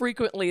so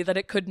frequently that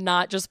it could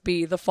not just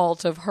be the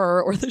fault of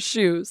her or the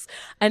shoes.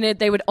 And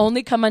they would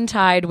only come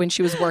untied when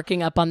she was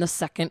working up on the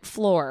second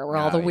floor where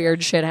all the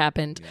weird shit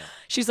happened. Yeah.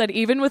 She said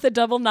even with a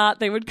double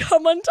knot, they would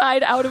come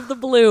untied out of the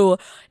blue.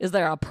 Is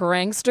there a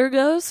prankster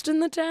ghost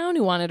in the town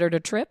who wanted her to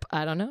trip?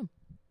 I don't know.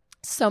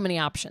 So many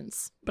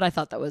options. But I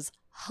thought that was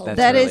hilarious.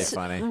 that really is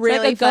funny.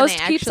 really like a funny, ghost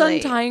keeps actually.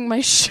 untying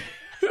my shoe.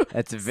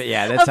 That's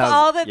that Of sounds,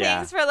 all the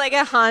things for like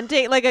a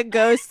haunting, like a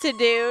ghost to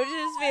do,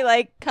 just be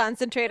like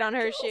concentrate on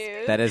her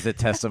shoes. That is a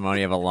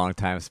testimony of a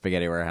longtime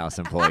spaghetti warehouse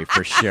employee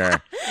for sure.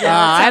 Yeah,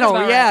 I don't.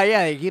 about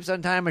Yeah, he keeps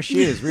untying my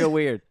shoes. Real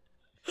weird.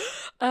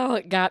 Oh,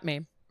 it got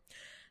me.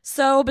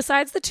 So,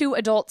 besides the two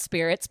adult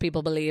spirits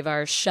people believe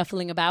are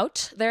shuffling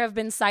about, there have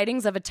been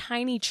sightings of a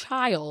tiny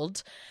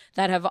child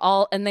that have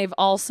they've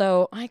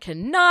also, I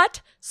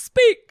cannot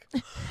speak.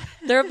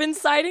 There have been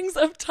sightings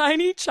of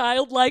tiny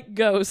childlike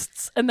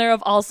ghosts, and there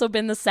have also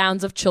been the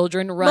sounds of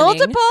children running.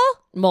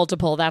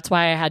 Multiple. That's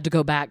why I had to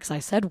go back, because I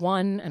said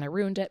one and I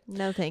ruined it.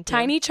 No, thank you.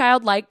 Tiny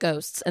childlike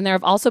ghosts, and there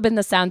have also been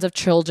the sounds of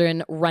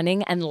children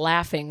running and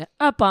laughing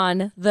up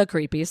on the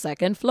creepy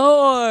second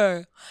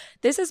floor.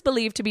 This is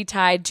believed to be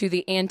tied to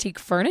the antique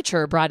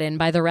furniture brought in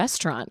by the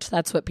restaurant.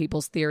 That's what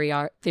people's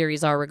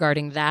theories are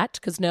regarding that,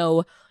 because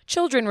no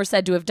children were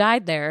said to have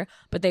died there,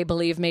 but they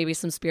believe maybe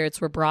some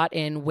spirits were brought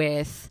in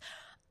with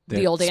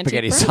the old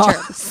spaghetti antique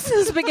furniture. sauce.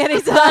 The spaghetti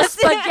The sauce.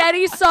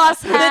 spaghetti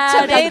sauce had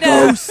The a tomato.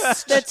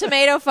 ghost. The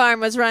tomato farm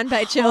was run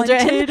by children.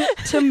 Haunted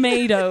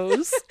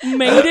tomatoes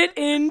made it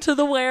into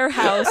the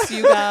warehouse,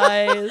 you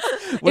guys.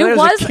 Well, it there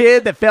was a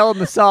kid that fell in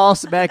the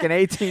sauce back in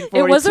 1842.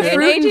 It was a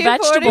fruit and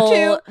 1842.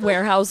 vegetable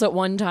warehouse at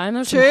one time.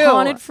 There's some True.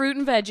 haunted fruit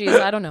and veggies.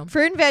 I don't know.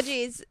 Fruit and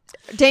veggies,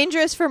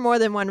 dangerous for more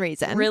than one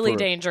reason. Really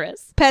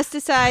dangerous.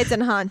 Pesticides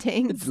and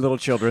hauntings. Little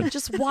children.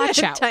 Just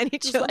watch out. Tiny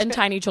children. And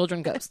tiny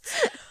children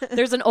ghosts.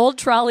 There's an old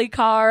trolley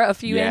car, a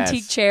few Yes.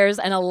 antique chairs,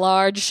 and a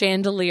large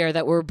chandelier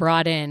that were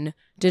brought in.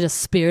 Did a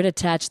spirit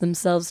attach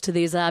themselves to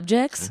these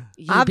objects?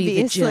 You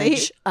Obviously. be the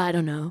judge. I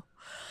don't know.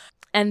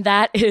 And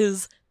that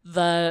is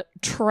the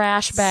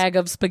trash bag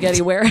of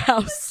spaghetti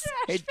warehouse.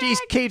 It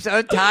just keeps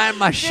untying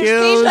my shoes.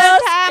 keeps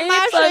untying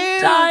my Keeps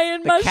shoes.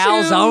 untying The my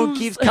calzone shoes.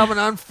 keeps coming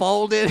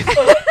unfolded.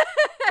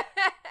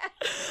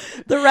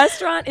 The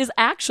restaurant is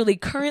actually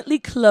currently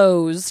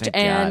closed, Thank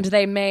and God.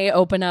 they may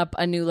open up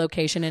a new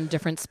location in a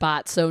different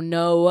spot. So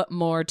no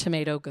more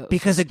tomato ghosts.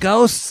 Because a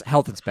ghost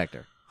health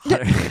inspector. yeah,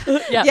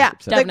 Yeah,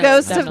 the definitely,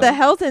 ghost of definitely. the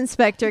health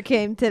inspector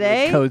came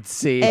today Code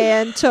C.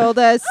 and told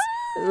us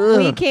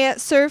we can't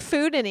serve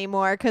food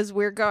anymore because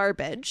we're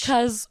garbage.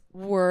 Because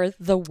we're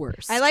the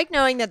worst. I like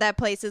knowing that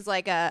place is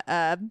like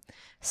a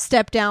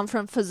step down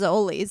from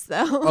Fazoli's,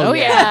 though. Oh,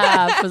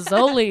 yeah.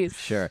 Fazoli's.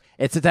 Sure.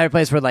 It's the type of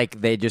place where like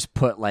they just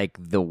put like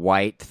the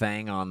white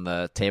thing on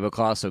the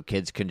tablecloth so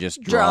kids can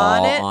just draw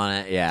on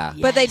it. Yeah.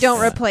 But they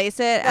don't replace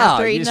it No,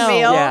 after you each just-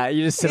 meal. Yeah,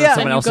 you just sit Yeah. on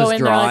someone And you go else's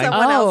in there like, drawing.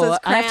 Someone oh, else's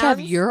I have to have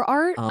crayons. your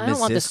art? I Is don't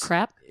want this this-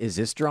 crap. Is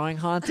this drawing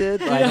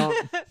haunted? I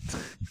don't.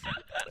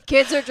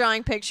 Kids are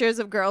drawing pictures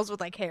of girls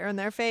with like hair in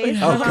their face. Oh,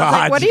 And I was God.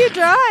 like, what are you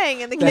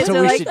drawing? And the That's kids what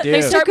are we like, should do.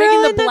 They start The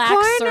girl making in the the black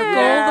corner.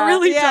 circle, the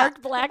really Yeah.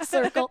 dark black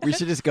circle. We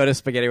should just go to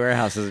spaghetti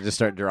warehouses and just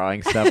start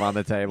drawing stuff on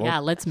the table. Yeah,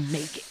 let's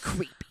make it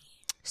creepy.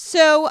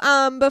 So,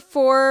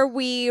 before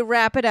we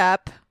wrap it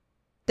up,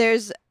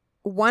 there's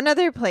one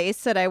other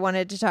place that I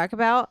wanted to talk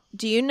about.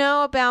 Do you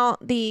know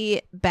about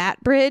the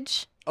Bat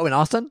Bridge? Oh, in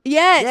Austin?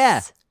 Yes.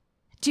 Yeah.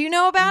 Do you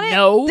know about it?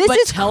 No, This but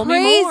is tell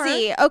crazy.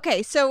 me more.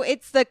 Okay, so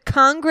it's the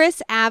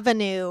Congress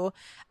Avenue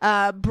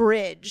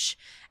Bridge,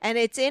 and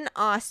it's in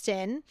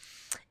Austin.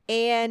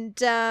 And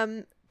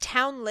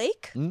Town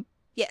Lake? Hmm?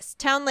 Yes,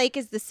 Town Lake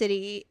is the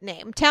city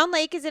name. Town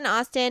Lake is in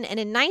Austin, and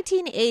in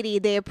 1980,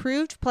 they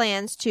approved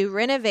plans to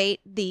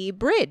renovate the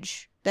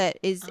bridge that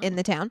is in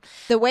the town.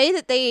 The way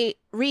that they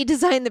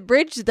redesigned the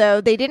bridge, though,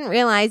 they didn't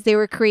realize they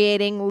were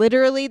creating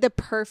literally the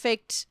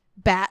perfect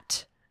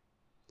bat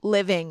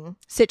living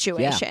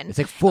situation. It's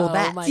like full Oh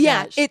bats. my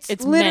Yeah, gosh. it's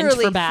meant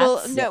literally for bats.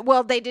 full. No,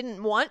 well, they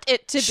didn't want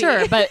it to be.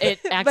 Sure, but it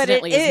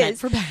accidentally is meant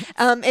is. for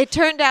bats. It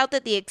turned out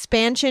that the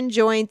expansion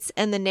joints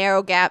and the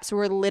narrow gaps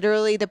were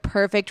literally the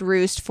perfect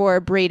roost for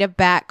a breed of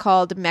bat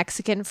called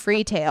Mexican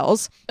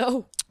freetails.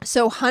 Oh.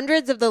 So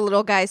hundreds of the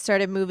little guys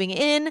started moving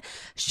in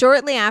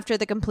shortly after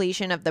the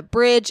completion of the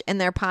bridge,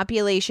 and their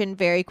population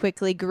very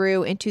quickly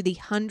grew into the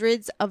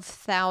hundreds of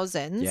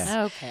thousands.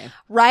 Yeah. Okay.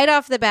 Right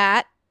off the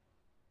bat,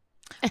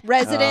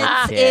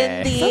 residents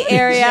in the Some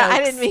area, I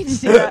jokes. didn't mean to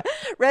do that.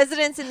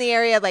 Residents in the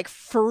area like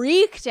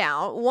freaked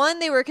out. One,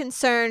 they were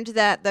concerned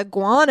that the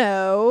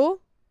guano,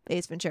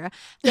 Ace Ventura,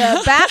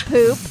 the bat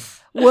poop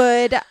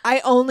would, I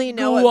only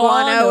know what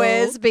guano Guano.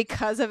 is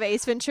because of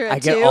Ace Ventura I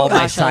get 2. all my Gosh,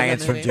 I love science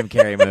that from movie. Jim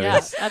Carrey movies.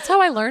 Yeah, that's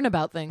how I learn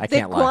about things. I The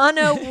can't lie.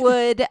 guano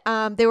would,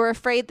 they were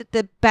afraid that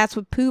the bats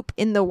would poop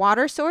in the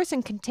water source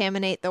and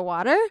contaminate the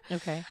water.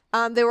 Okay.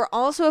 They were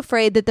also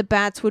afraid that the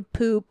bats would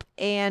poop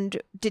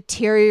and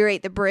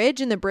deteriorate the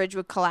bridge and the bridge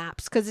would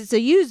collapse because it's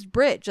a used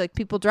bridge. Like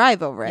people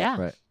drive over it. Yeah.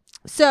 Right.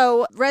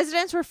 So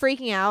residents were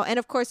freaking out. And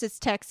of course, it's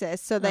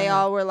Texas. So they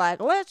all were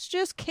like, let's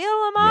just kill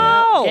them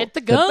all. Get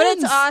the guns. But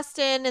it's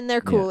Austin and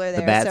they're cooler Yeah. there.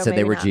 The bats so said they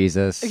maybe were not.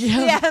 Jesus.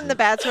 Yeah, and the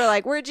bats were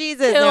like, we're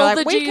Jesus. And Kill they're like,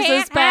 the we Jesus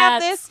can't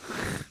bats.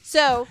 have this.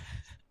 So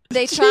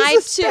they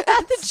tried to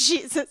the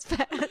Jesus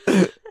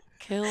bats.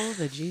 Kill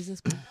the Jesus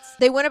bats.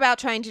 They went about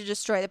trying to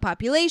destroy the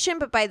population,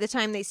 but by the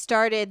time they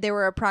started, there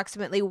were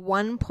approximately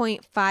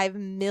 1.5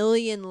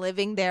 million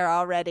living there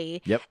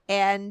already. Yep.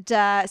 And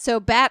so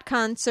Bat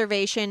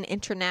Conservation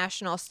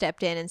International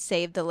stepped in and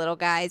saved the little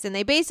guys. And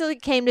they basically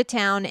came to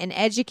town and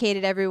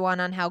educated everyone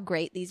on how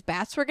great these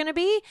bats were going to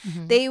be.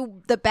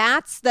 The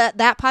bats,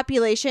 that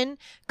population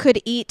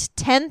could eat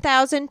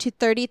 10,000 to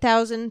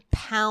 30,000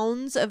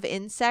 pounds of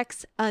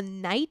insects a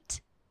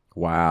night.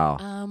 Wow.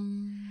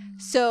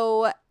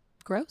 So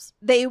Gross.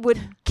 they would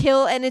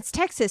kill, and it's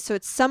Texas, so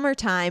it's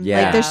summertime.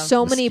 Yeah. Like there's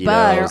so many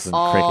Mosquitoes bugs and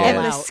all crickets. and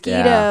out.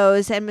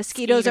 mosquitoes, and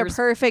mosquitoes are Skeeters.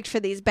 perfect for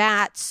these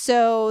bats.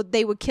 So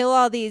they would kill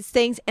all these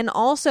things, and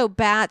also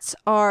bats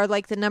are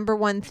like the number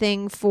one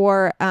thing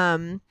for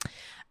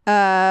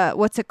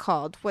what's it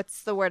called?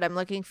 What's the word I'm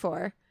looking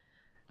for?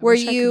 I Where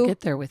wish I you could get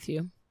there with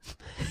you.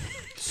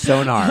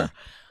 Sonar.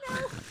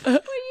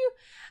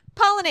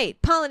 pollinate.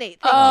 Thank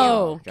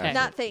Oh, you. okay.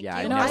 Not thank Yeah,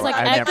 you. And I was like,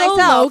 I've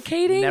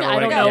echolocating? Never I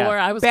don't would've- know yeah. where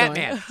I was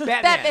Batman. going.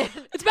 Batman.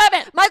 It's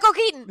Batman. Michael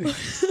Keaton.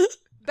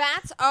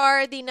 Bats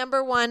are the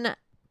number one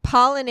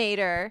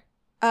pollinator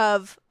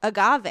of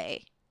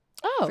agave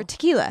Oh. for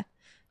tequila.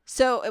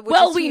 So which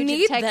Well, is we huge in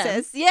need them.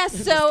 Texas.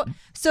 Yes,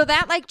 so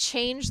that like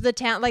changed the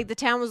town. Like the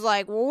town was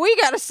like, well, we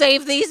got to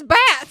save these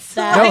bats.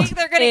 That Like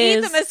they're going to eat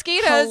the is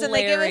mosquitoes and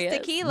they give us hilarious.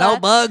 tequila. No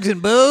bugs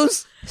and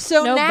booze.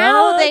 So No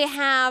now bugs. they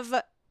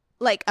have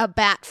like a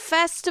bat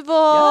festival.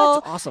 Yeah,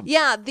 that's awesome.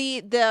 Yeah,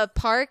 the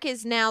park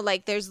is now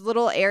like there's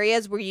little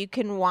areas where you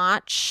can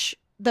watch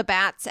the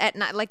bats at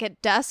night, like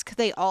at dusk.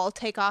 They all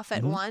take off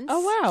at once. Oh,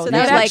 wow. So that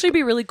there's would like, actually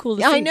be really cool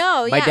to see. I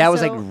know. My yeah, dad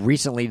was so- like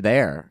recently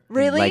there. And,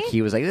 Really? Like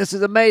he was like, this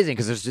is amazing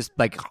because there's just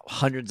like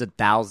hundreds of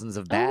thousands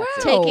of bats.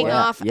 wow. taking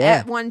Yeah. off Yeah.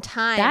 at one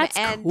time. That's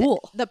and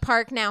cool. The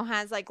park now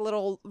has like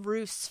little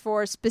roosts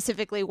for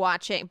specifically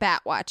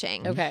bat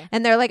watching. Okay.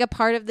 And they're like a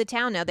part of the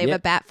town now. They have Yep.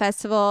 a bat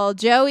festival.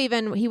 Joe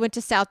he went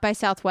to South by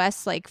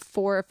Southwest like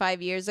 4 or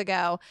 5 years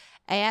ago,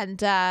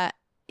 and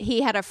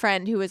he had a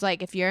friend who was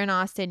like, if you're in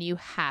Austin, you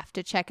have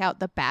to check out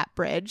the Bat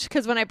Bridge.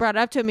 Because when I brought it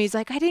up to him, he's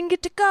like, I didn't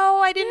get to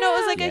go. I didn't know it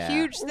was like Yeah. a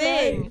huge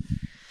thing.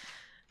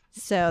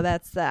 So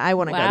I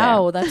want to go there.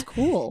 Wow, that's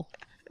cool.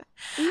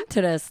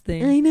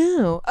 Interesting. I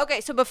know.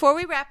 Okay, so before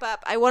we wrap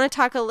up, I want to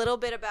talk a little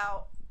bit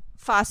about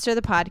Foster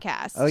the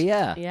Podcast. Oh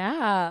yeah.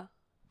 Yeah.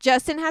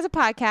 Justin has a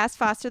podcast,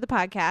 Foster the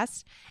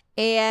Podcast,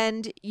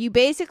 and you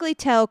basically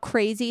tell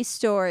crazy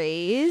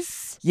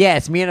stories. Yeah,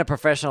 it's me and a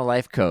professional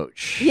life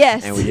coach.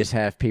 Yes. And we just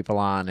have people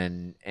on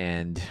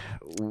and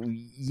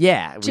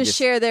yeah, we To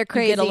share their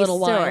crazy get a little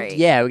wild. story.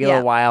 Yeah, we get a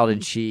little wild,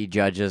 and she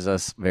judges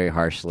us very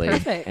harshly.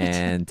 Perfect.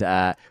 And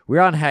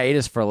we're on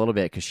hiatus for a little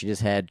bit because she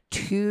just had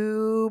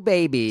 2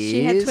 babies.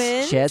 She had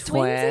twins? She had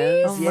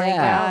twins. Oh my yeah.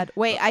 God.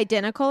 Wait,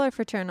 identical or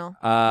fraternal?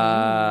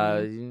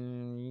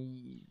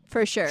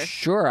 For sure.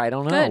 Sure, I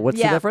don't know. Good. What's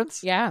Yeah. the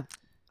difference? Yeah.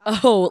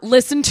 Oh,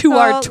 listen to Oh,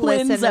 our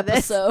twins listen to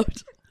this.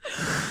 episode.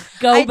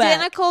 Go back.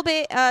 Identical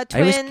I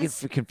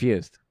twins. was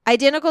confused.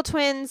 Identical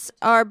twins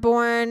are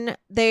born.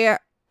 They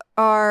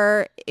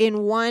are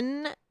in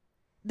one.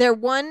 They're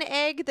one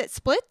egg that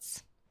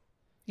splits.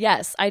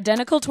 Yes,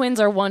 identical twins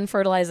are one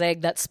fertilized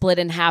egg that's split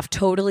in half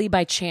totally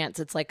by chance.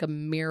 It's like a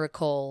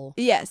miracle.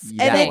 Yes,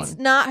 Yeah. and That it's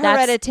one. not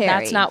hereditary.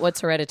 That's not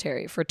what's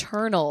hereditary.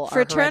 Fraternal are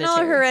fraternal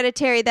or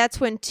hereditary. That's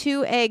when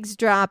 2 eggs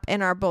drop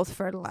and are both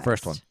fertilized.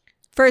 First one.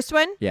 First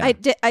one? Yeah.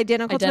 Identical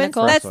Identical? twins?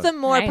 First That's the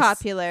more Nice.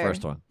 popular.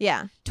 First one.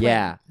 Yeah.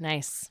 Yeah.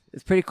 Nice.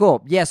 It's pretty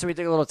cool. Yeah, so we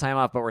took a little time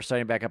off, but we're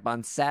starting back up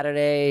on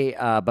Saturday.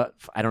 But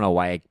I don't know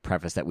why I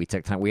prefaced that we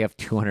took time. We have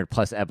 200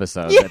 plus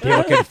episodes that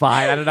people can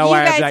find. I don't know You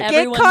why guys I'm like get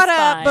Everyone's caught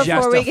up fine.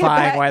 before we get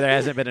justifying back. why there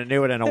hasn't been a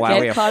new one in a while.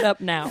 We Get have caught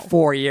up now.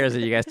 4 years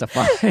of you guys to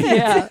find.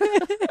 Yeah.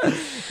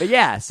 But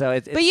yeah, so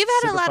it's But you've had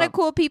a super lot fun. of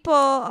cool people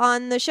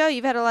on the show.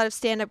 You've had a lot of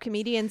stand-up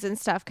comedians and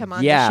stuff come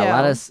on Yeah, the show. a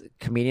lot of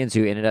comedians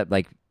who ended up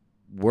like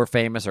were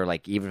famous or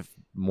like even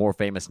more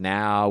famous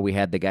now. We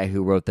had the guy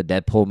who wrote the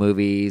Deadpool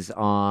movies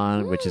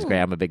on, which is great.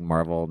 I'm a big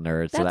Marvel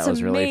nerd, so That's that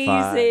was really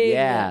fun. amazing.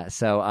 Yeah,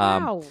 so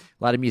Wow.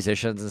 a lot of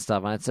musicians and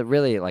stuff. And it's a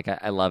really like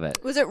I love it.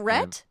 Was it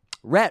Rhett?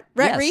 Rhett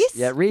yes. Reese?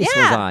 Yeah, Reese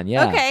Yeah. was on.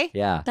 Yeah, Okay.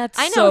 yeah. That's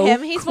I know so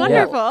him. He's cool.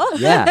 wonderful.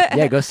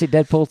 Yeah. Go see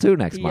Deadpool 2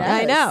 next month.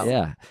 Yes. I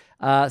know.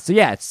 Yeah. So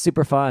yeah, it's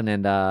super fun,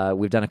 and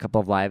we've done a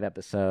couple of live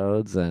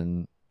episodes,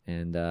 and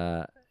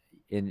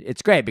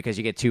it's great because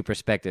you get two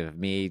perspectives: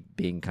 me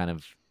being kind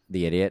of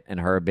the idiot, and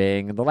her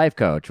being the life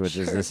coach, which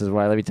is this is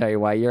why. Let me tell you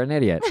why you're an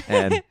idiot.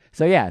 And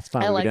so yeah, it's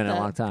fun. I We've like been doing it that.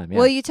 a long time. Yeah.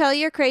 Well, you tell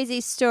your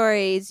crazy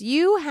stories.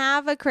 You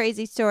have a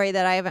crazy story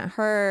that I haven't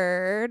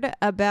heard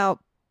about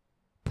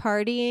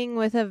partying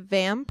with a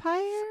vampire.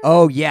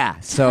 Oh yeah.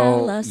 So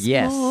Tell us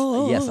yes,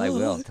 more. yes, I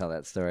will tell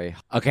that story.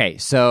 Okay,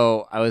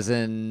 so I was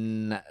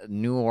in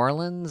New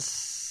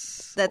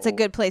Orleans. That's a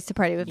good place to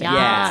party with Yeah.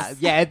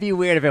 vampires. Yeah, it'd be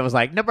weird if it was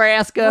like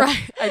Nebraska.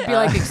 Right. I'd be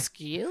like,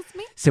 excuse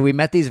me? So we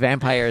met these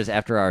vampires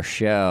after our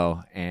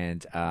show,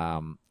 and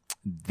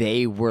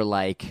they were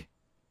like,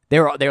 they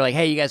were like,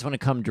 "Hey, you guys want to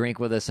come drink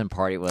with us and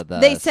party with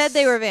us?" They said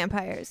they were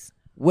vampires.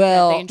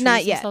 Well, They introduced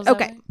not yet. themselves that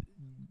Okay. way?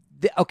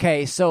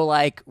 okay, so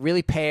like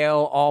really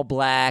pale, all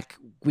black.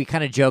 We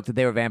kind of joked that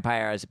they were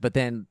vampires, but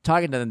then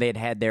talking to them, they'd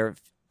had their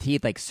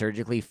teeth like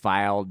surgically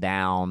filed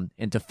down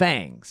into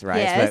fangs, right?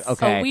 Yes. So,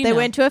 okay, Oh, we They know.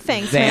 went to a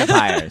fang smith.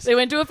 vampires. They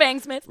went to a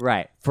fangsmith.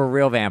 Right. For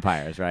real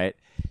vampires, right?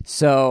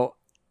 So,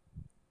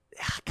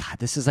 God,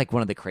 this is like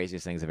one of the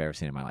craziest things I've ever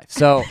seen in my life.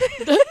 So,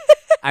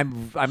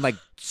 I'm like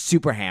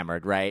super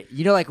hammered, right?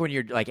 You know, like when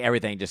you're like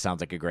everything just sounds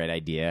like a great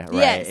idea, right?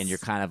 Yes. And you're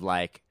kind of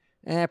like,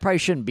 I probably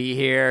shouldn't be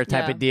here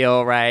type Yeah. of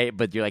deal, right?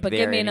 But you're like, But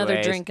there give me another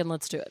anyways. drink and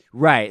let's do it.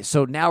 Right.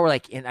 So now we're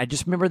like, and I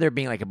just remember there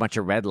being like a bunch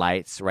of red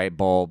lights, right?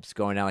 Bulbs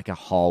going down like a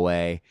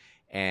hallway.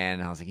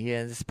 And I was like,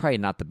 yeah, this is probably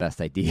not the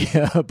best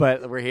idea,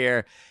 but we're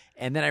here.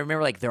 And then I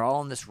remember like they're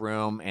all in this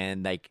room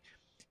and like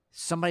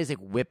somebody's like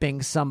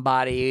whipping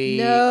somebody.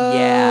 No.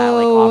 Yeah,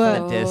 like off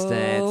in the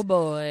distance. Oh,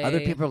 boy. Other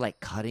people are like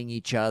cutting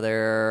each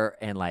other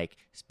and like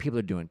people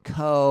are doing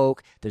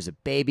coke. There's a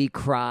baby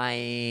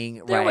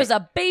crying. There right? was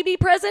a baby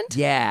present?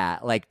 Yeah,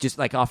 like just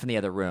like off in the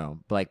other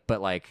room. But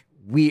like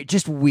weird,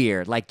 just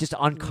weird, like just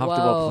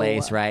uncomfortable Whoa.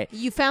 place, right?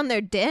 You found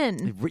their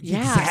den. Yeah,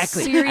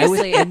 Exactly. I was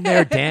seriously. in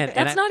their den. and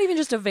That's I- not even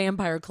just a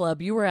vampire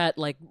club. You were at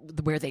like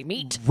where they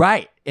meet.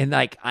 Right. And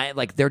like I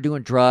like they're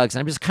doing drugs and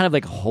I'm just kind of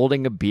like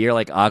holding a beer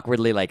like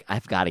awkwardly like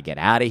I've got to get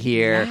out of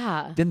here.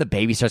 Yeah. Then the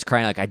baby starts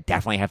crying like I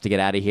definitely have to get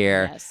out of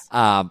here. Yes.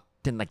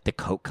 Then like the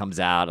coke comes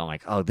out. I'm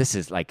like, "Oh, this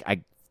is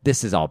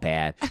all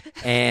bad."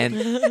 And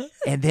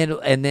and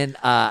then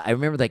I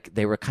remember like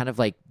they were kind of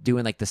like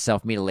doing like the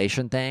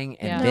self-mutilation thing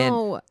and Yeah. then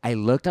No. I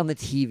looked on the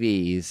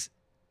TVs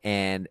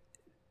and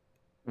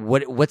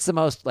what's the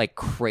most like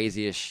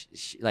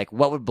craziest like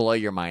what would blow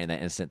your mind in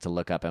that instant to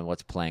look up and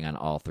what's playing on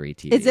all three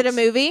TVs? Is it a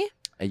movie?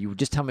 You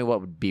just tell me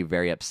what would be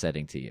very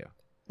upsetting to you.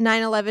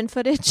 9/11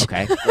 footage.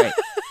 Okay, great.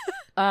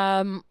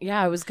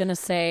 Yeah, I was gonna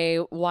say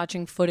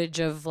watching footage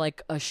of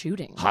like a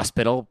shooting.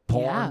 Hospital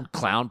porn, Yeah.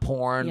 clown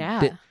porn.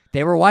 Yeah.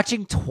 They were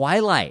watching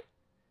Twilight.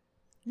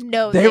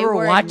 No, They were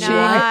were watching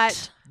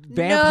not.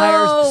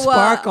 Vampires No.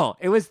 Sparkle.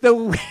 It was the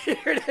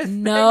weirdest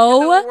thing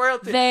No, in the world.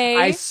 they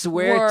I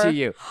swear were. to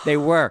you, they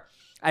were.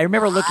 I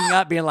remember looking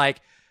up, being like,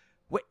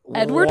 "Wait,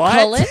 Edward what?"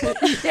 Cullen?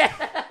 Yeah.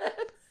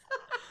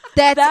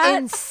 That's That-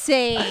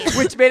 insane.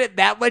 Which made it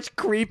that much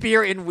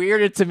creepier and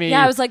weirder to me.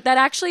 Yeah, I was like, that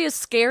actually is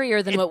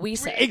scarier than what we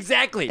say.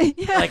 Exactly.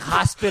 Like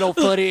hospital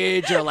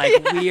footage or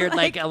like weird,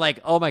 like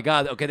oh my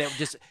god. Okay,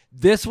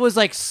 this was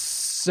like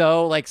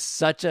so like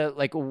such a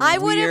like I would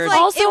have weird. like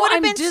Also, it would have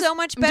I'm been dis- so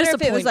much I'm better if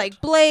it was disappointed.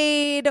 like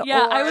Blade.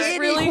 Yeah, or I was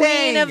really-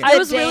 Queen of the I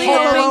was really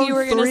Damned. hoping you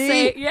were gonna 3?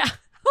 say, yeah.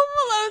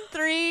 Home Alone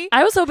 3.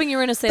 I was hoping you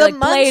were gonna say The like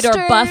Blade or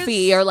Munsters.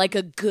 Buffy or like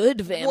a good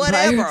vampire.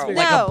 Whatever. experience.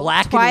 like No, a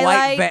black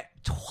Twilight. and white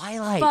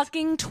Twilight.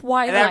 Fucking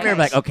Twilight. And I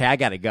remember like, okay, I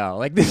gotta go.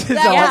 Like this is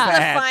That all was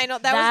bad. the final.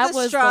 That That was the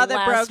was straw the that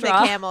last broke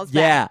straw. the camel's back.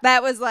 Yeah.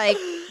 That was like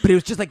But it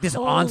was just like this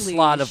Holy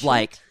onslaught of shit.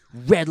 like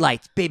red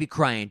lights, baby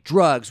crying,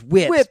 drugs,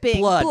 whips, Whipping,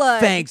 blood.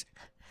 fangs.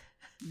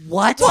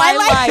 What?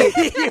 Twilight.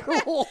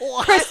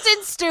 What?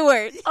 Kristen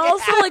Stewart.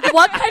 Also, like,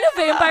 what kind of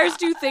vampires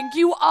do you think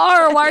you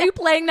are? Why are you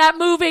playing that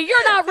movie?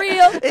 You're not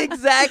real.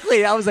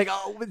 Exactly. I was like,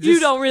 oh,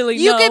 You don't really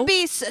You know. could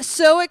be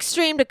so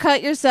extreme to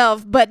cut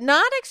yourself, but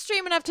not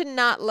extreme enough to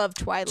not love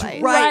Twilight.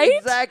 right. Right?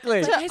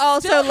 Exactly. To I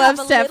also still love have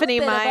a little Stephanie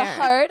bit of a Meyer.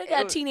 heart. I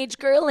got a teenage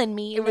girl in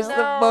me. It was you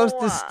know? the most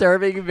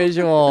disturbing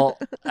visual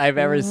I've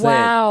ever seen.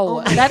 Wow.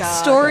 Oh my that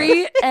God.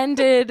 story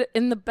ended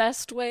in the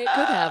best way it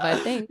could have, I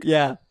think.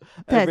 Yeah.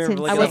 That's remember insane.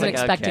 looking I at it, wasn't like,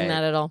 expecting okay,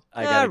 that at all.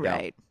 I gotta All go.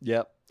 right.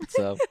 Yep.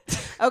 So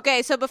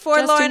Okay, so before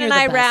Justin, Lauren and you're the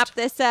I best. wrap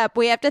this up,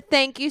 we have to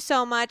thank you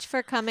so much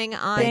for coming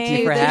on. Thank you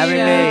to for the having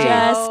show. me.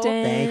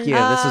 Justin. thank you.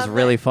 This is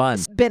really fun.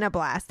 It's been a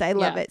blast. I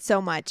love Yeah. it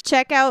so much.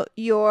 Check out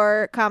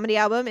your comedy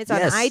album. It's on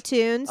Yes.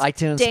 iTunes.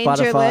 iTunes, Dangerous.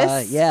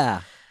 Spotify.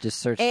 Yeah. Just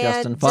search And,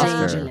 Justin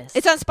Foster. Angeles.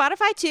 It's on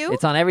Spotify too.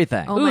 It's on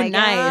everything. Oh Ooh, my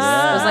nice.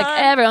 God. It was like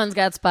everyone's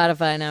got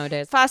Spotify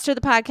nowadays. Foster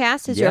the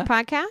podcast is Yeah. your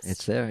podcast.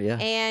 It's there, yeah.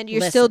 And you're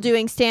Listen. still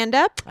doing stand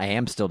up. I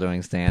am still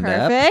doing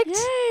stand-up. Perfect.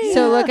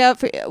 So look out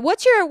for.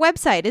 What's your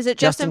website? Is it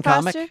Justin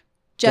Comic. Foster?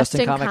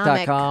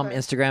 JustinComic.com,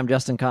 Instagram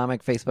Justin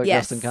Comic, Facebook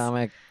Yes. Justin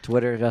Comic,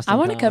 Twitter Justin I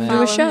want to come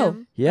Comic. to a Follow show.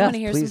 him. Yeah, I want to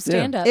hear some please do.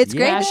 stand-up. It's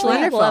great. Ashley,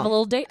 Wonderful. we'll have a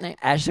little date night.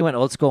 Ashley went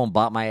old school and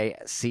bought my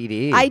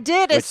CD. I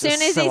did as which soon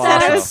is as so he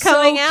said it was awesome.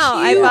 coming So out.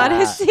 I cute. bought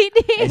his CD.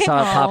 I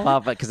saw it pop Aw.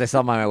 up because I saw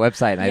them on my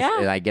website, and,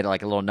 Yeah. I get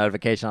like a little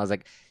notification. I was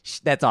like,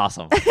 "That's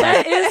awesome."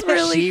 That is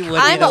really She would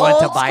I'm be the one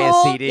old to buy a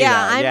school. CD. Yeah,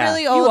 though. I'm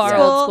really You old are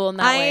school. old school in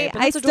that way,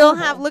 but I it's still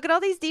adorable. have. Look at all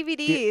these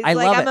DVDs. Dude, I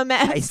like love I'm a it.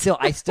 mess. I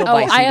still Oh,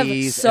 buy I have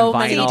CDs so and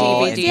many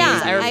vinyl and DVDs.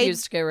 Yeah, I I-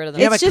 refuse to get rid of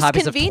Do you them. It's have just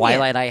copies convenient. of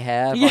Twilight I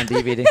have Yeah. on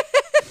DVD?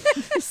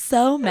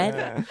 So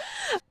many.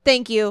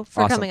 Thank you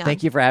for Awesome. coming on.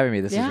 Thank you for having me.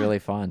 This Yeah. is really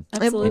fun.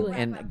 Absolutely.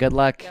 And good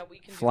luck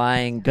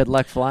flying. Good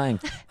luck flying.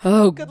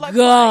 Oh, luck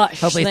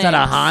gosh. Hopefully it's not a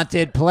thanks.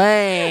 haunted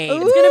plane.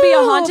 It's going to be a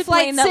Ooh, haunted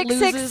flight plane that loses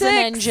 666. an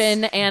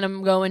engine, and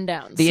I'm going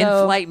down. The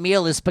So- in-flight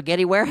meal is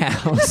Spaghetti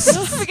Warehouse.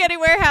 Spaghetti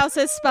Warehouse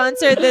has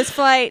sponsored this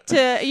flight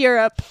to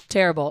Europe.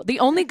 Terrible. The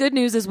only good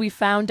news is we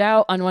found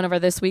out on one of our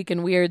This Week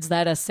in Weirds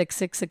that a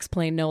 666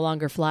 plane no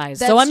longer flies.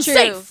 That's so I'm true.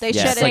 safe. They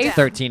Yeah, shut it's it like down.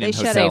 13 in They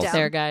shut it hotels. down.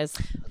 There, guys.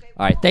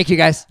 All right. Thank you,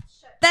 guys.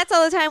 That's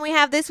all the time we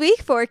have this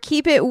week for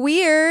Keep It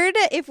Weird.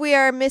 If we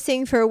are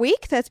missing for a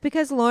week, that's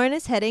because Lauren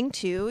is heading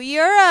to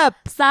Europe.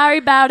 Sorry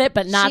about it,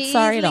 but not She's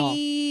sorry at all.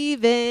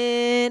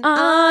 leaving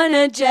On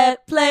a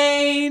jet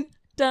plane.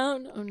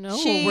 Don't. Oh no,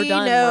 She we're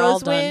done. knows We're all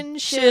done. when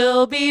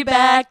she'll be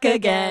back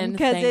again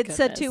because Thank it's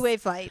goodness. a two-way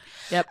flight.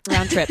 Yep,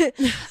 round trip.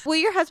 Will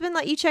your husband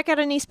let you check out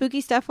any spooky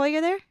stuff while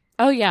you're there?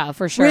 Oh yeah,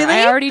 for sure. Really?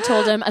 I already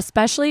told him,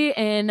 especially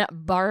in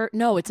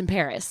No, it's in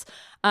Paris.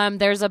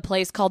 There's a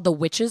place called the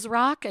Witch's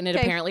Rock, and it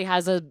Okay. apparently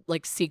has a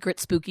like secret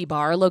spooky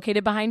bar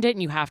located behind it,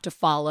 and you have to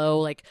follow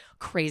like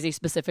crazy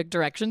specific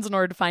directions in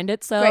order to find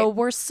it. So Great.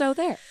 we're so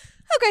there.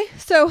 Okay,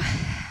 so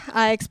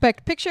I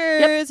expect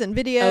pictures and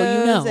videos. Oh,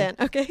 you know. And,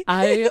 okay.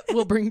 I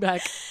will bring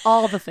back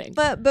all the things.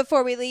 But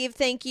before we leave,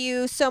 thank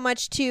you so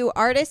much to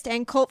artist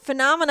and cult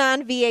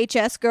phenomenon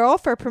VHS Girl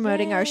for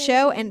promoting our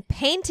show and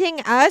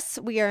painting us.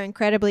 We are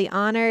incredibly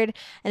honored.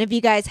 And if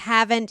you guys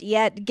haven't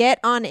yet, get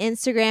on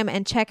Instagram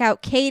and check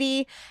out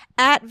Katie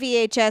at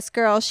VHS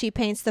Girl. She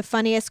paints the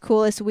funniest,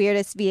 coolest,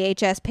 weirdest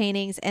VHS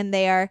paintings, and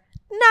they are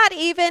not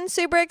even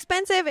super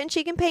expensive, and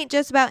she can paint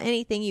just about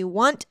anything you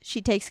want.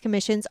 She takes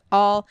commissions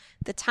all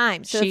the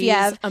time. So if She's you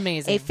have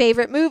amazing. a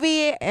favorite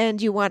movie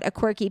and you want a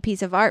quirky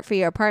piece of art for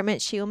your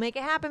apartment, she will make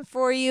it happen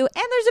for you.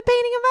 And there's a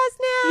painting of us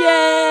now.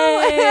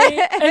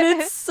 Yay! And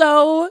it's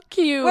so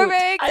cute. We're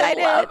very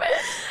excited. I love it.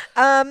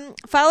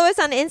 Follow us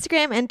on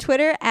Instagram and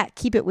Twitter at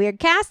Keep It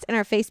Weirdcast and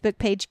our Facebook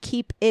page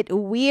Keep It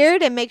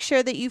Weird. And make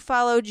sure that you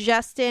follow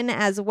Justin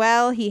as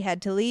well. He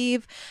had to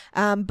leave.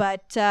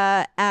 But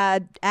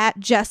at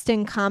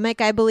Justin Comic,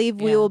 I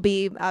believe we Yeah. will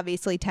be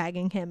obviously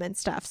tagging him and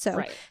stuff. So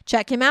Right.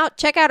 check him out.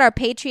 Check out our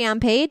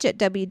Patreon page at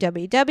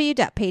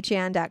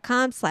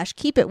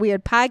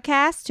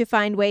www.patreon.com/keepitweirdpodcast to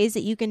find ways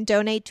that you can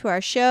donate to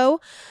our show.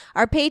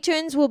 Our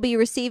patrons will be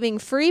receiving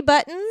free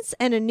buttons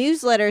and a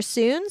newsletter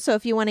soon. So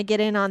if you want to get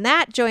in on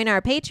that, join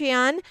our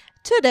Patreon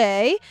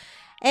today.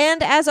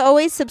 And as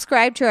always,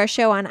 subscribe to our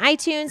show on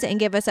iTunes and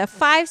give us a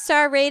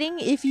 5-star rating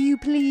if you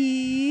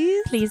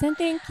please. Please and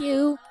thank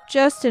you.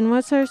 Justin,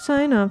 what's our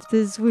sign off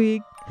this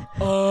week?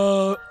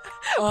 What?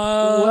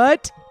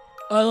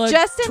 I like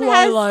Justin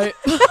Twilight.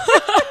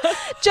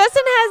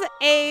 Justin has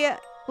a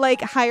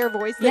higher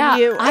voice than Yeah,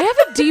 you. I have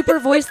a deeper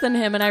voice than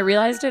him, and I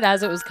realized it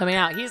as it was coming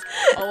out. He's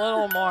a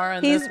little more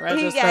in he's this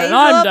register. yeah, he's and a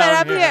I'm little bit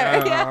up down here.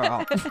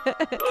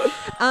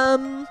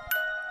 Yeah.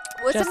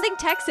 What's Just- something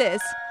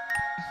Texas?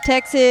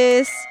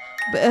 Texas.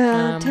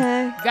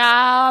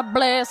 God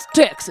bless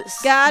Texas.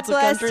 God It's a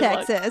bless country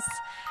like- Texas.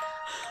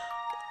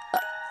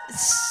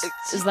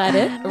 Is that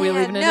it? Are we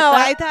Man, leaving it no, at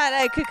I that? thought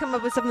I could come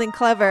up with something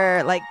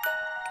clever like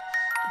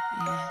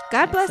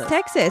God bless Texas.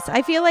 Texas.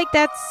 I feel like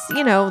that's,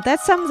 that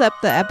sums up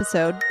the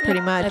episode pretty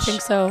much. I think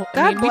so.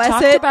 God we bless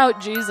talked it. about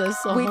Jesus.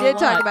 We did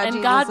talk about and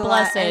Jesus God a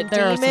bless lot, it. and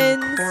There are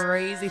demons. some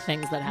crazy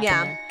things that happen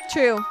Yeah, there.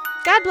 true.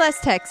 God bless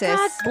Texas.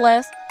 God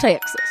bless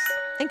Texas.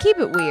 And keep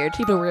it weird.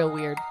 Keep it real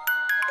weird.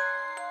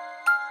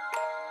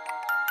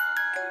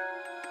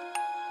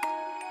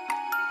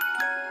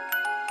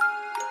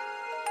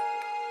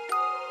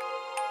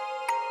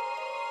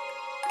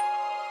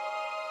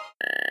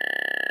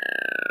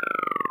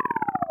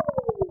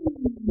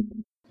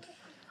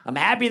 I'm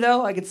happy,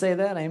 though. I could say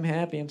that. I am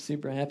happy. I'm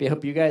super happy. I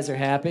hope you guys are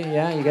happy.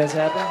 Yeah? You guys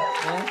happy?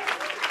 Yeah?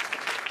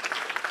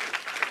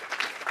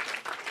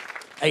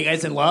 Are you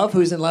guys in love?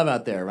 Who's in love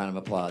out there? A round of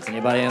applause.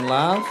 Anybody in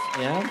love?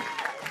 Yeah?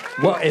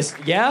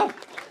 Yeah?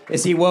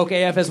 Is he woke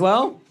AF as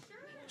well?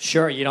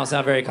 Sure, you don't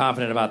sound very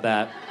confident about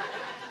that.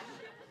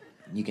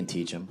 You can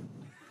teach him.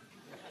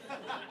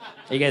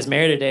 Are you guys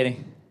married or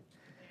dating?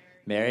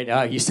 Married?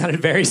 Oh, you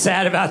sounded very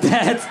sad about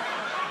that.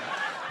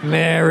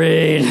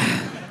 Married.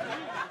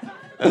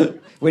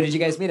 Where did you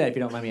guys meet at, if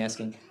you don't mind me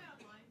asking?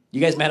 You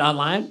guys met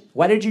online?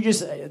 Why did you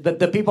just...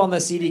 The people on the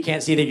CD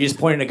can't see that you just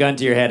pointed a gun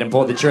to your head and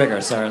pulled the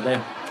trigger,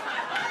 sir.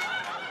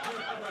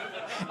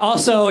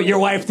 Also, your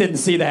wife didn't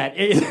see that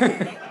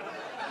either.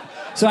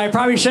 So I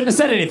probably shouldn't have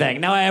said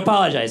anything. Now I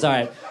apologize. All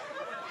right.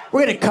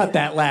 We're going to cut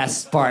that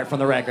last part from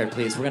the record,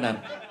 please. We're going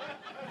to...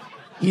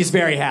 He's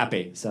very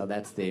happy. So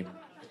that's the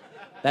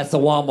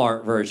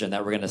Walmart version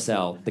that we're going to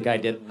sell. The guy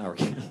didn't... No,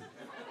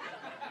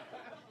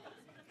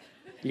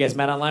 you guys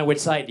met online? Which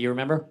site? Do you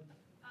remember?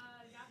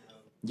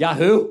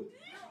 Yahoo?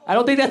 I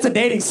don't think that's a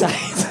dating site.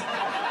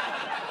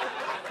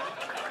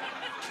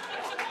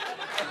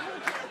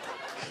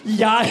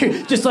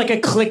 Yahoo, just like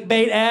a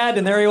clickbait ad,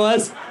 and there he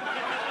was.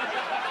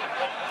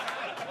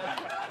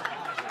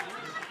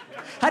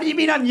 How do you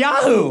meet on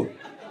Yahoo?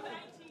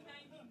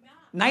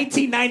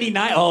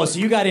 1999. Oh, so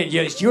you got in.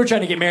 You were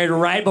trying to get married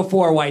right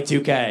before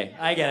Y2K.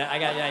 I get it.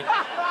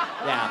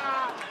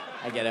 Yeah,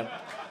 I get it.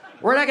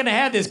 We're not going to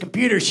have this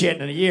computer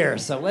shit in a year,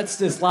 so let's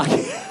just lock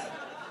it.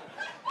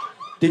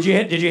 Did you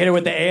hit it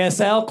with the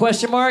ASL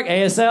question mark?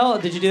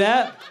 ASL? Did you do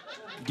that?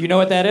 Do you know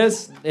what that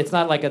is? It's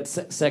not like it's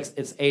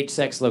age,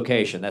 sex,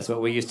 location. That's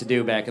what we used to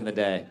do back in the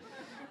day.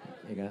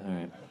 All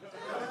right.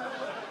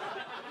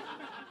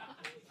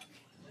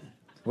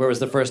 Where was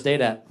the first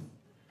date at?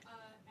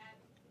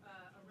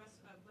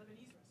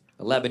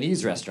 A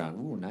Lebanese restaurant.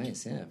 Ooh,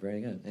 nice. Yeah,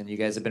 very good. And you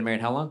guys have been married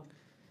how long?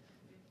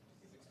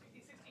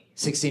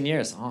 16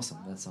 years. Awesome.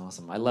 That's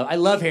awesome. I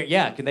love hearing.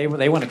 Yeah, they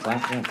want to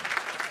clap. Yeah.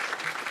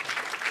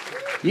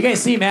 You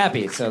guys seem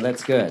happy, so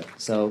that's good.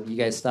 So you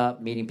guys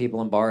stop meeting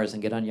people in bars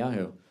and get on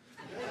Yahoo.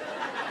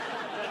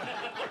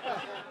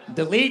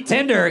 Delete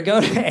Tinder.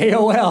 Go to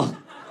AOL.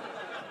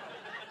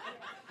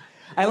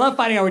 I love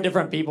finding out where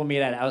different people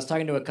meet at. I was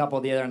talking to a couple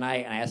the other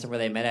night, and I asked them where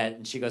they met at,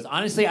 and she goes,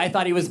 honestly, I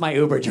thought he was my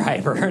Uber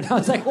driver. And I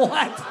was like,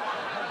 what?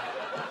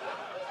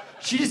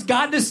 She just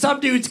got into some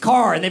dude's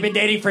car, and they've been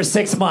dating for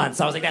 6 months.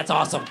 I was like, that's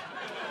awesome.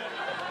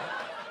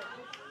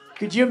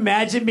 Could you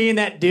imagine being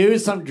that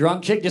dude? Some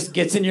drunk chick just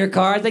gets in your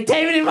car. It's like,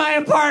 take me to my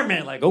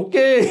apartment. Like,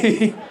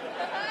 okay.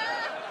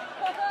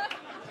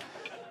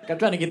 I'm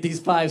trying to get these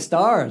 5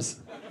 stars.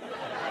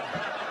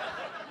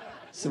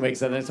 So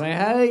wakes up next morning.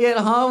 How did I get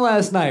home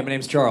last night? My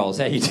name's Charles.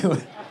 How you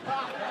doing?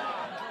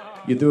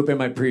 You threw up in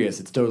my Prius.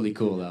 It's totally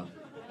cool, though.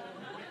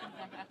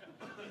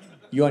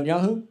 You on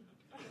Yahoo?